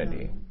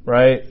community,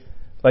 right?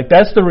 Like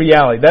that's the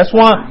reality. That's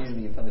why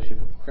Unity and fellowship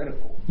are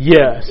critical.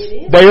 Yes,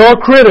 they are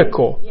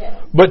critical. Yes.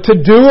 But to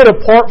do it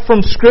apart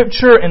from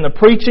Scripture and the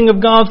preaching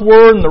of God's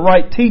Word and the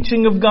right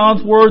teaching of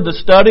God's Word, the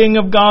studying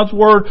of God's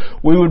Word,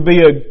 we would be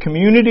a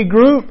community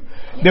group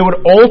that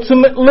would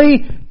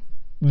ultimately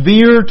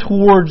veer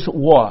towards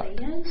what?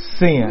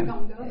 Sin.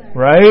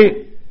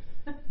 Right?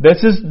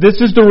 This is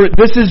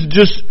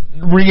just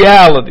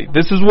reality.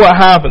 This is what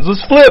happens.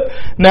 Let's flip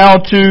now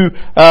to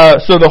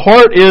so the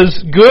heart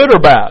is good or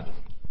bad?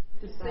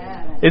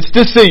 It's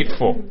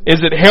deceitful.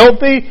 Is it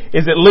healthy?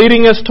 Is it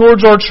leading us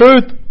towards our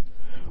truth?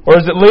 Or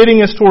is it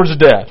leading us towards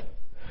death?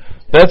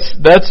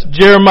 That's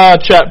Jeremiah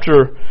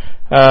chapter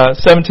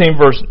 17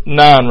 verse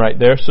 9 right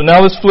there. So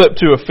now let's flip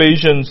to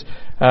Ephesians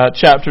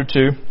chapter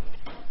 2.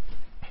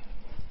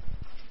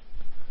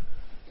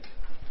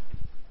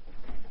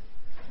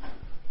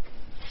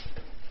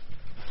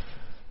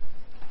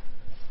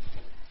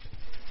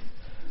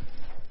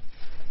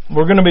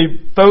 We're going to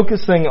be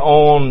focusing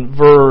on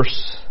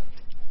verse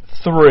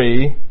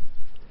 3.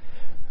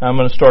 I'm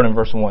going to start in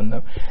verse 1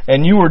 though.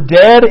 And you were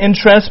dead in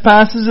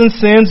trespasses and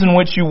sins in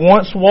which you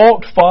once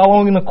walked,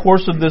 following the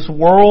course of this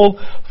world,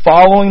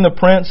 following the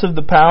prince of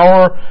the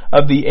power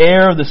of the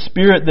air, the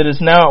spirit that is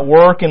now at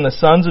work in the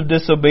sons of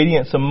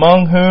disobedience,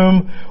 among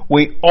whom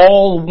we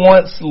all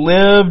once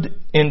lived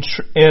in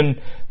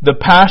the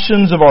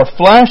passions of our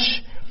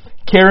flesh,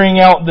 carrying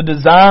out the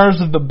desires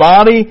of the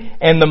body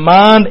and the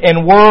mind,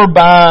 and were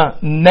by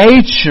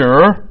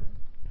nature,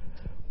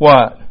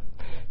 what?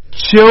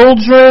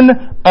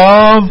 Children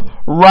of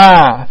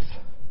wrath.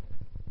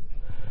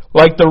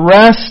 Like the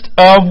rest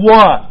of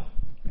what?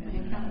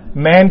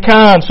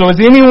 Mankind. So is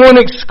anyone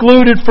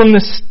excluded from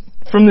this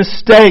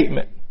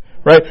statement?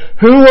 Right?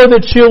 Who are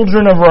the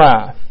children of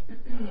wrath?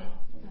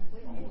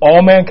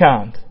 All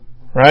mankind.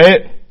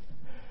 Right?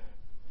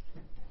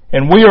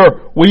 And we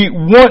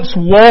once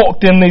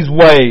walked in these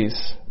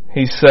ways,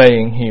 he's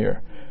saying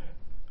here.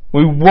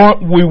 We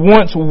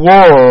once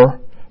were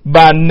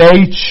by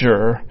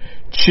nature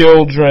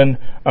children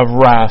of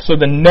wrath. So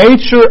the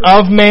nature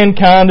of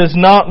mankind is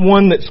not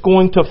one that's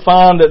going to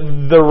find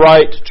the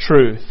right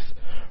truth.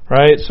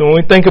 Right? So when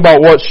we think about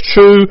what's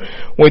true,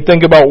 when we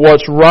think about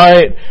what's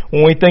right,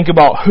 when we think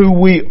about who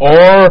we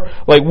are,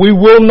 like we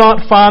will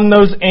not find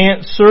those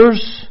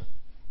answers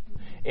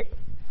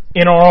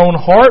in our own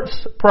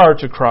hearts prior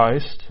to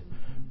Christ.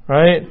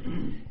 Right?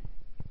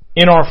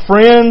 In our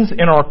friends,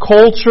 in our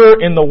culture,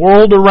 in the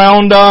world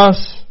around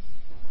us.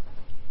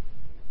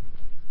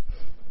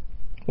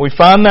 We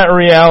find that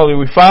reality.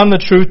 We find the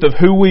truth of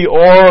who we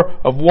are,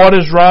 of what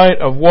is right,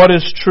 of what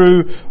is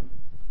true.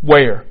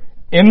 Where?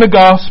 In the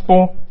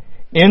gospel,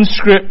 in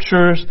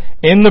scriptures,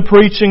 in the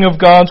preaching of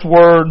God's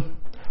Word.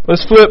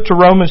 Let's flip to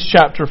Romans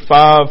chapter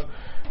 5.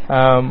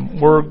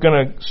 We're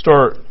going to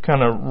start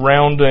kind of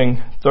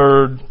rounding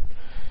third,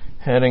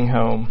 heading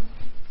home.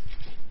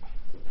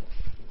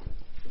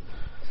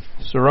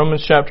 So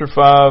Romans chapter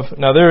 5.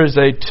 Now there is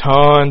a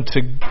ton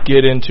to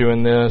get into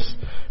in this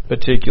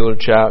particular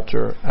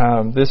chapter.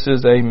 This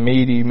is a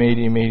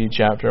meaty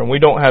chapter, and we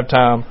don't have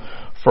time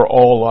for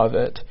all of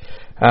it.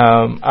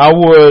 I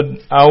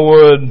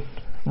would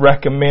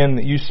recommend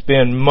that you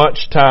spend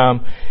much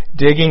time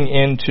digging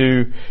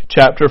into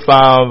chapter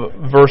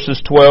 5,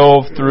 verses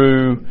 12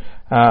 through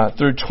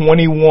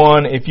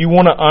 21. If you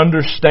want to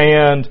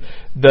understand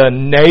the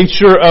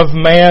nature of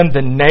man,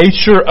 the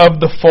nature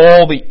of the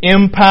fall, the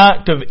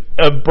impact of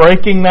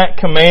breaking that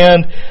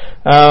command,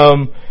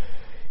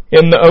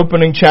 in the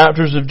opening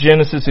chapters of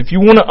Genesis, if you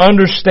want to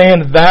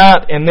understand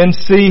that and then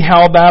see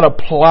how that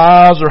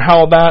applies or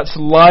how that's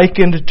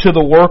likened to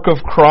the work of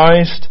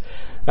Christ,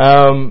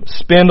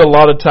 spend a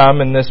lot of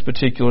time in this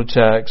particular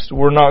text.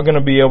 We're not going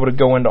to be able to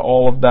go into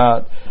all of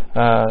that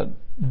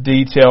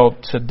detail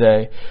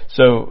today.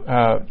 So,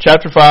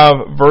 chapter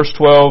 5, verse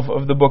 12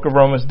 of the book of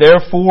Romans.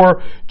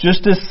 Therefore,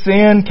 just as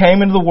sin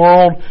came into the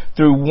world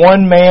through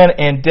one man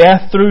and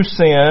death through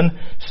sin,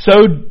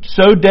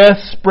 so death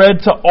spread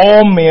to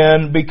all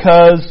men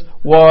because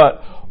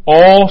what?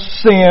 All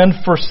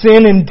sinned, for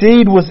sin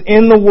indeed was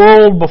in the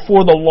world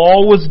before the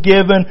law was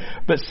given,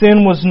 but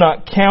sin was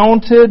not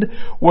counted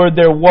where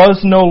there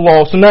was no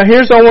law. So now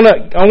here's, I want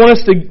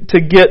us to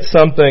get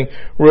something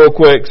real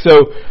quick.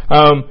 So,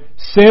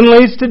 sin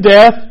leads to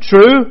death,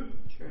 true?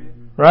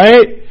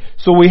 Right?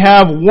 So we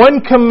have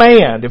one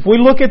command. If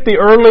we look at the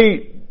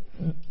early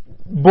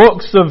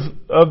books of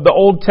the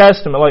Old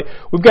Testament, like,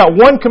 we've got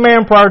one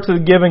command prior to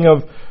the giving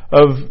of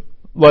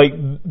like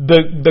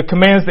the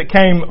commands that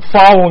came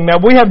following. Now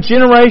we have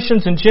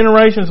generations and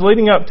generations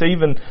leading up to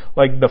even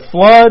like the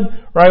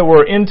flood, right?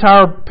 Where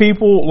entire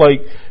people,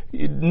 like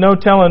no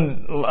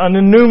telling, an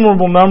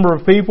innumerable number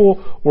of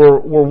people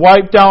were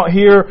wiped out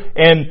here,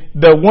 and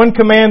the one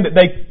command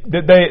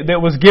that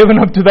was given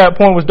up to that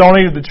point was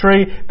don't eat of the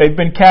tree. They've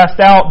been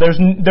cast out.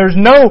 There's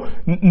no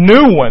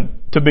new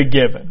one to be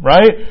given,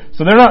 right?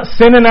 So they're not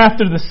sinning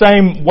after the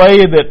same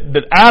way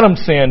that Adam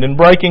sinned in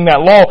breaking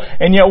that law.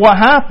 And yet what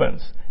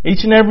happens?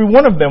 Each and every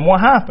one of them,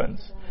 what happens?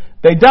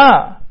 They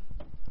die.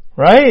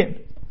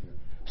 Right?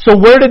 So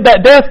where did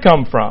that death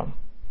come from?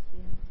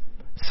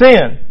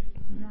 Sin.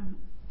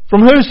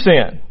 From whose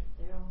sin?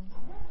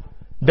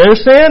 Their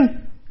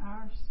sin?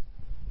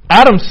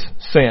 Adam's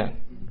sin.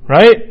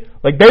 Right?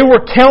 Like they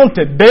were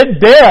counted. Their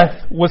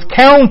death was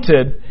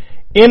counted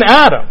in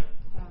Adam.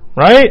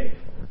 Right?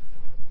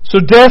 So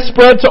death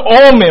spread to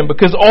all men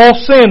because all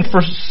sinned,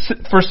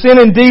 for sin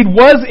indeed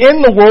was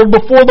in the world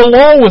before the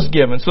law was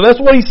given. So that's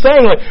what he's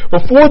saying. Like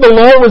before the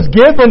law was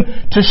given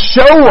to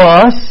show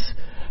us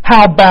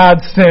how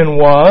bad sin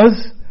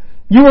was,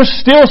 you were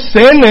still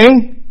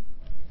sinning.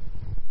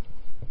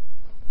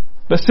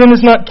 But sin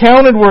is not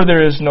counted where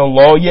there is no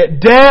law,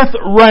 yet death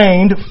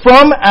reigned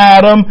from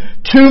Adam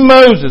to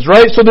Moses,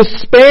 right? So the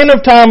span of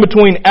time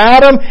between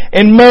Adam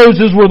and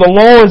Moses where the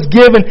law is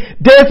given,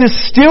 death is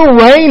still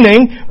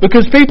reigning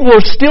because people are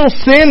still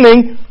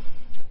sinning,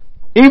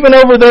 even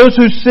over those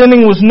whose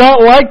sinning was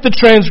not like the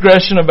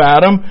transgression of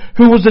Adam,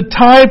 who was a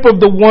type of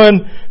the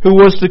one who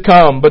was to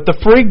come. But the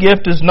free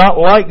gift is not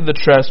like the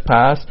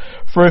trespass.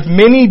 For if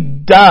many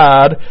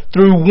died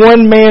through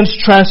one man's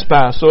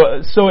trespass.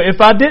 So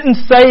if I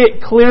didn't say it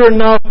clear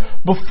enough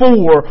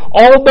before,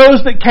 all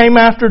those that came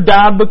after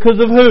died because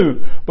of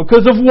who?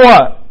 Because of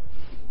what?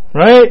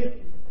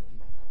 Right?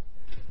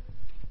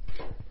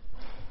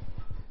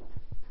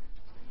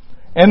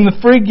 And the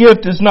free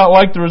gift is not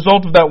like the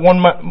result of that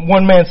one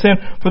man's sin.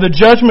 For the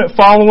judgment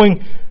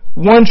following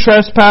one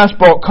trespass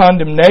brought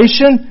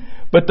condemnation,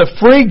 but the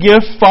free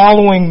gift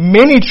following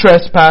many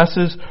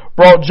trespasses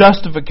brought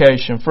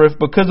justification. For if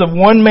because of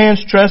one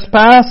man's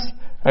trespass,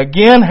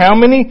 again, how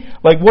many?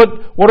 Like what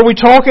are we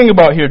talking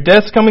about here?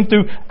 Death's coming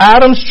through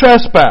Adam's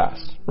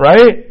trespass,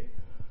 right?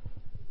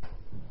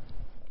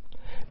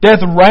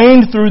 Death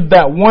reigned through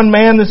that one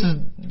man. This is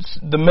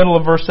the middle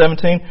of verse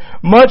 17.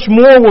 Much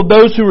more will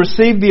those who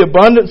receive the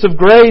abundance of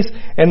grace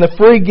and the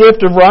free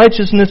gift of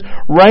righteousness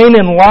reign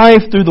in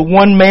life through the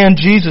one man,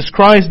 Jesus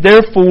Christ.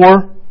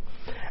 Therefore,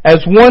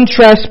 as one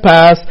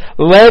trespass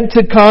led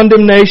to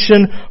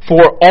condemnation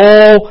for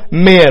all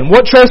men.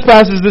 What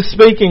trespass is this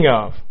speaking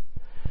of?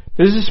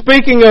 This is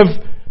speaking of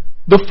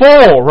the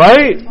fall,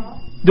 right?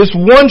 This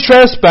one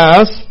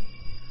trespass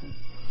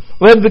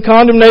led to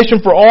condemnation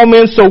for all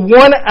men. So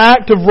one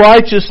act of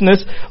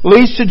righteousness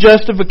leads to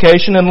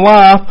justification and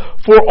life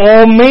for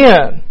all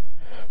men.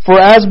 For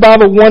as by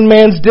the one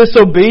man's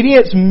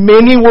disobedience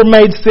many were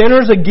made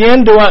sinners.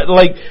 Again,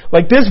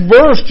 like this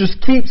verse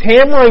just keeps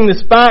hammering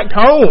this fact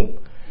home.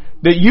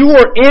 That you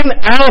are in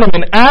Adam,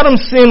 and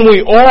Adam's sin we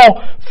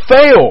all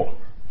fail.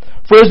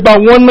 For as by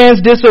one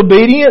man's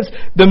disobedience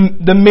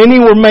the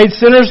many were made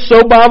sinners,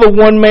 so by the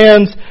one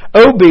man's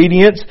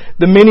obedience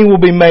the many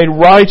will be made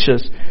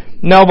righteous.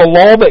 Now the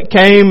law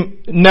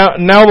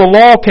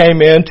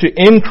came in to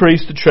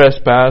increase the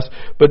trespass,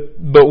 but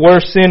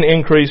where sin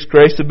increased,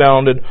 grace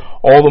abounded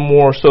all the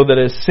more, so that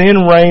as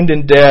sin reigned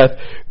in death,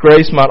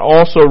 grace might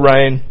also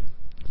reign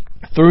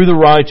through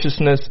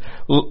righteousness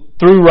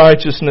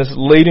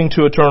leading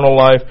to eternal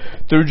life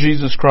through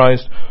Jesus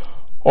Christ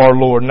our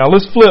Lord. Now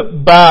let's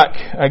flip back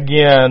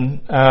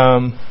again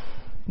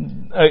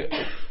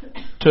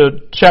to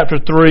chapter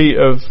 3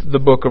 of the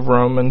book of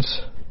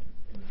Romans.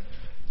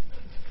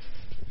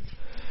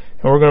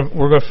 And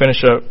we're going to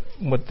finish up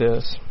with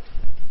this.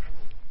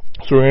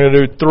 So we're going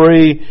to do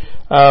 3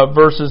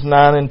 verses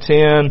 9 and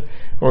 10.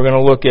 We're going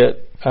to look at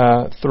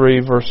 3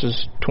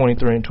 verses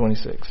 23 and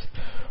 26.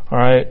 All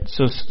right.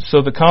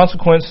 So the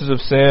consequences of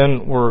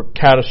sin were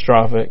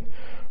catastrophic.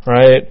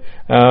 Right?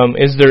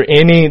 Is there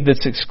any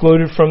that's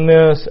excluded from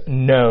this?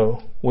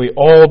 No. We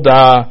all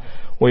die.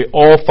 We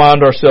all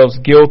find ourselves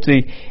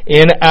guilty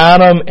in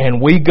Adam, and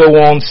we go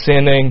on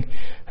sinning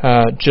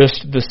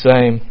just the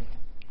same.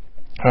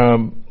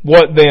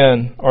 What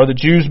then? Are the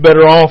Jews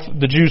better off?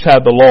 The Jews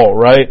had the law,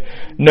 right?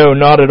 No,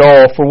 not at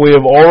all, for we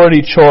have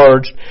already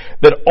charged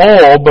that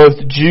all,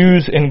 both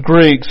Jews and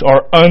Greeks,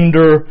 are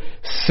under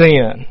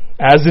sin.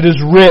 As it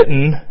is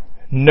written,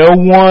 no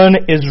one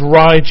is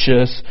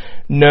righteous,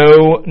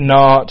 no,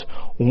 not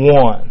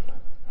one.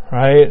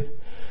 Right?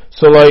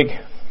 So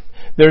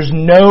there's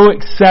no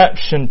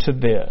exception to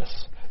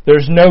this.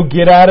 There's no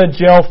get out of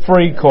jail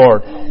free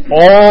card.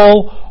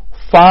 All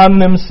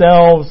find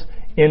themselves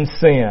in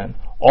sin.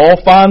 All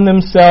find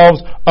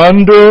themselves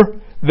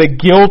under the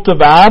guilt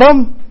of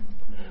Adam.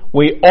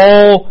 We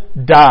all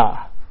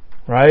die.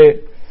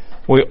 Right?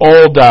 We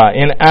all die.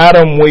 In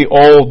Adam we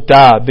all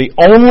die. The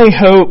only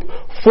hope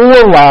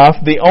for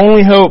life, the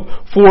only hope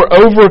for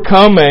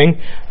overcoming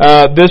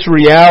this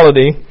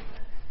reality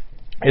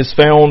is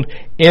found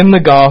in the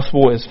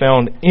gospel, is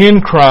found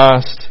in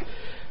Christ.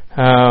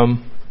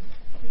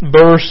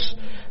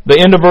 The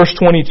end of verse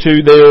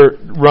 22 there,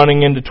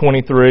 running into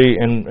 23,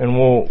 and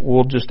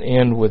we'll just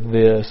end with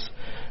this.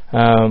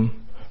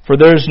 For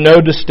there is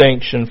no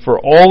distinction, for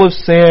all have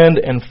sinned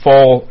and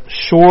fall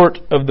short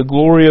of the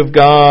glory of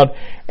God,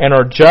 and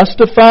are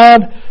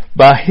justified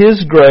by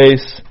His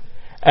grace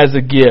as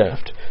a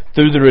gift,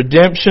 through the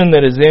redemption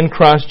that is in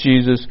Christ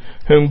Jesus,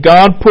 whom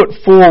God put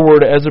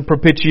forward as a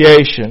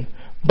propitiation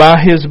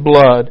by His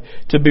blood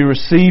to be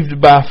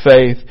received by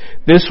faith.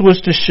 This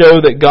was to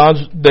show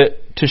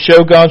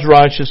God's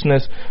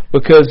righteousness,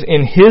 because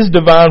in His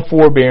divine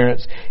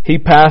forbearance He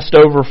passed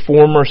over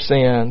former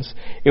sins.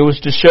 It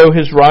was to show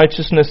His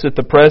righteousness at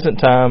the present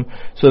time,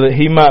 so that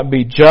He might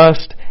be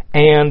just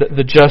and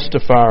the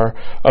justifier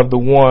of the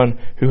one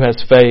who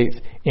has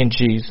faith in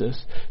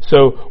Jesus.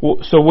 So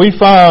we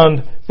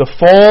find the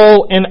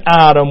fall in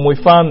Adam. We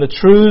find the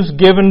truths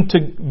given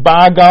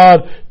by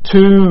God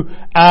to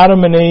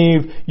Adam and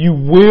Eve. You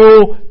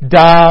will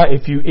die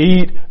if you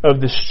eat of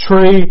this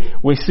tree.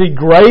 We see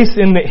grace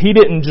in that He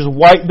didn't just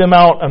wipe them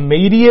out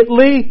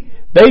immediately.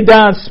 They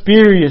died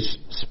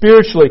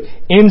spiritually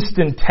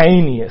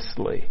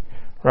instantaneously.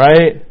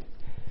 Right?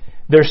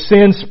 Their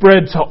sin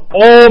spread to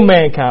all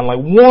mankind. Like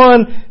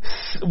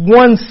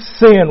one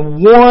sin,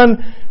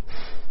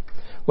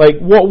 like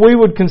what we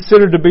would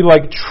consider to be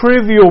like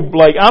trivial,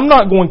 like I'm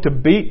not going to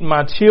beat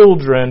my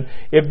children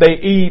if they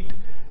eat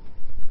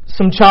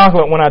some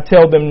chocolate when I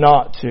tell them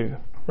not to,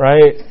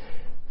 right?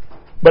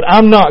 But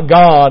I'm not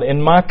God,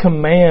 and my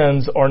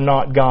commands are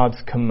not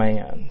God's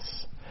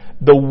commands.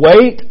 The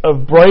weight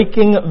of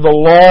breaking the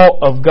law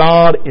of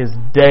God is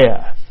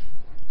death,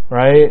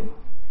 right?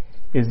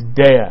 Is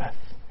death.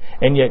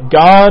 And yet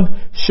God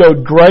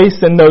showed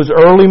grace in those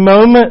early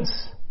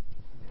moments,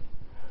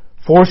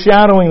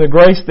 foreshadowing the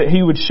grace that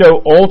He would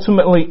show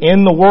ultimately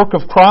in the work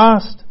of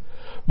Christ.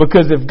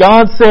 Because if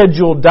God said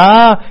you'll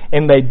die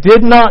and they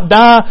did not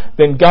die,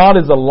 then God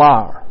is a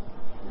liar.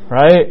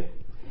 Right?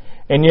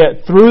 And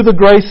yet through the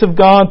grace of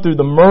God, through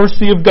the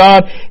mercy of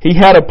God, He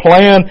had a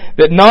plan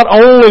that not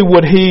only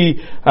would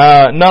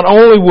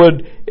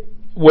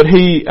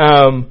He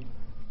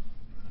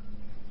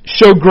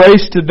show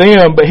grace to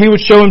them, but He would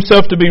show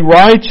Himself to be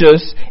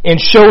righteous in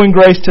showing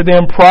grace to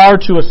them prior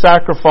to a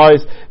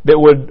sacrifice that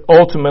would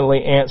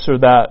ultimately answer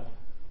that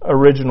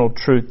original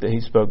truth that He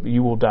spoke, that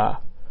you will die.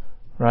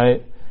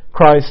 Right?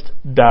 Christ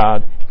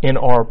died in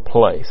our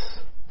place.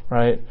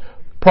 Right?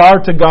 Prior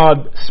to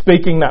God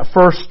speaking that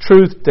first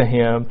truth to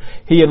Him,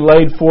 He had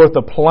laid forth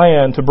a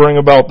plan to bring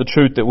about the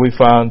truth that we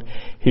find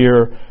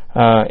here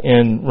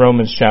in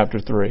Romans chapter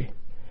 3.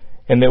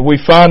 And that we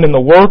find in the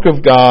work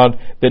of God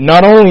that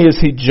not only is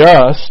He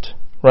just,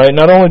 right?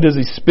 Not only does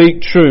He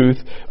speak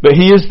truth, but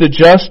He is the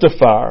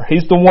justifier.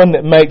 He's the one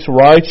that makes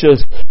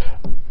righteous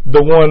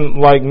the one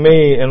like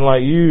me and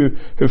like you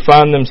who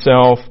find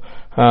themselves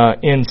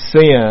in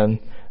sin.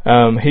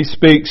 He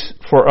speaks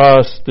for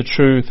us the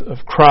truth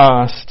of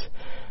Christ,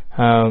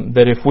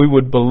 that if we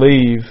would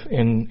believe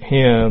in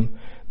Him,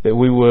 that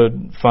we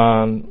would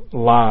find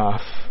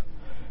life.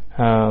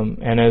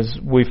 And as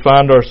we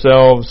find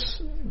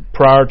ourselves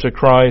prior to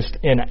Christ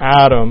in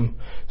Adam,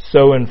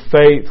 so in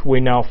faith we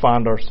now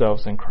find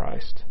ourselves in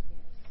Christ.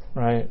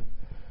 Right?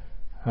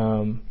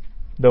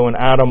 Though in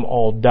Adam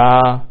all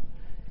die,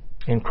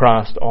 in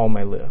Christ all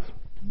may live.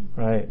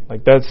 Right?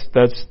 Like that's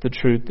the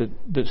truth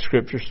that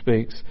Scripture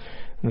speaks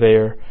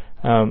there.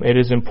 It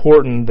is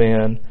important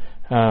then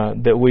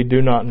that we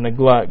do not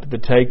neglect the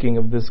taking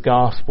of this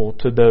gospel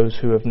to those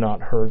who have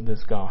not heard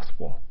this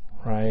gospel.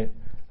 Right?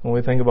 When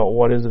we think about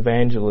what is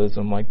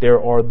evangelism, like there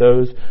are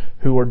those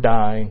who are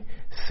dying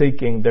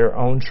seeking their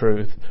own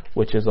truth,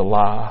 which is a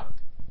lie.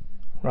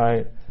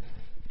 Right?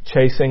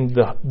 Chasing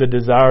the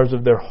desires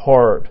of their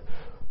heart,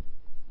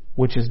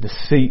 which is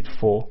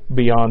deceitful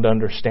beyond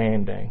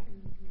understanding.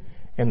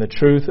 And the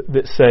truth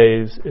that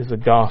saves is a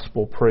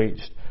gospel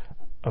preached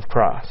of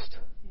Christ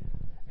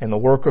and the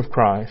work of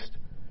Christ.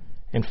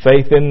 And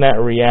faith in that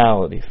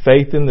reality,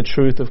 faith in the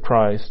truth of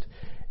Christ,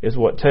 is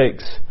what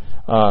takes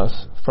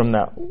us from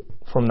that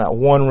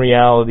one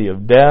reality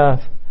of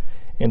death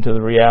into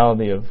the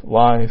reality of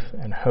life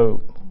and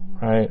hope.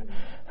 Right?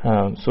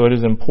 So it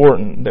is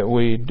important that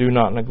we do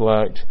not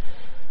neglect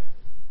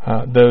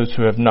those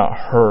who have not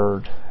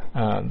heard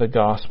the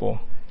gospel.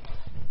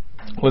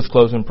 Let's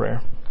close in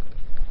prayer.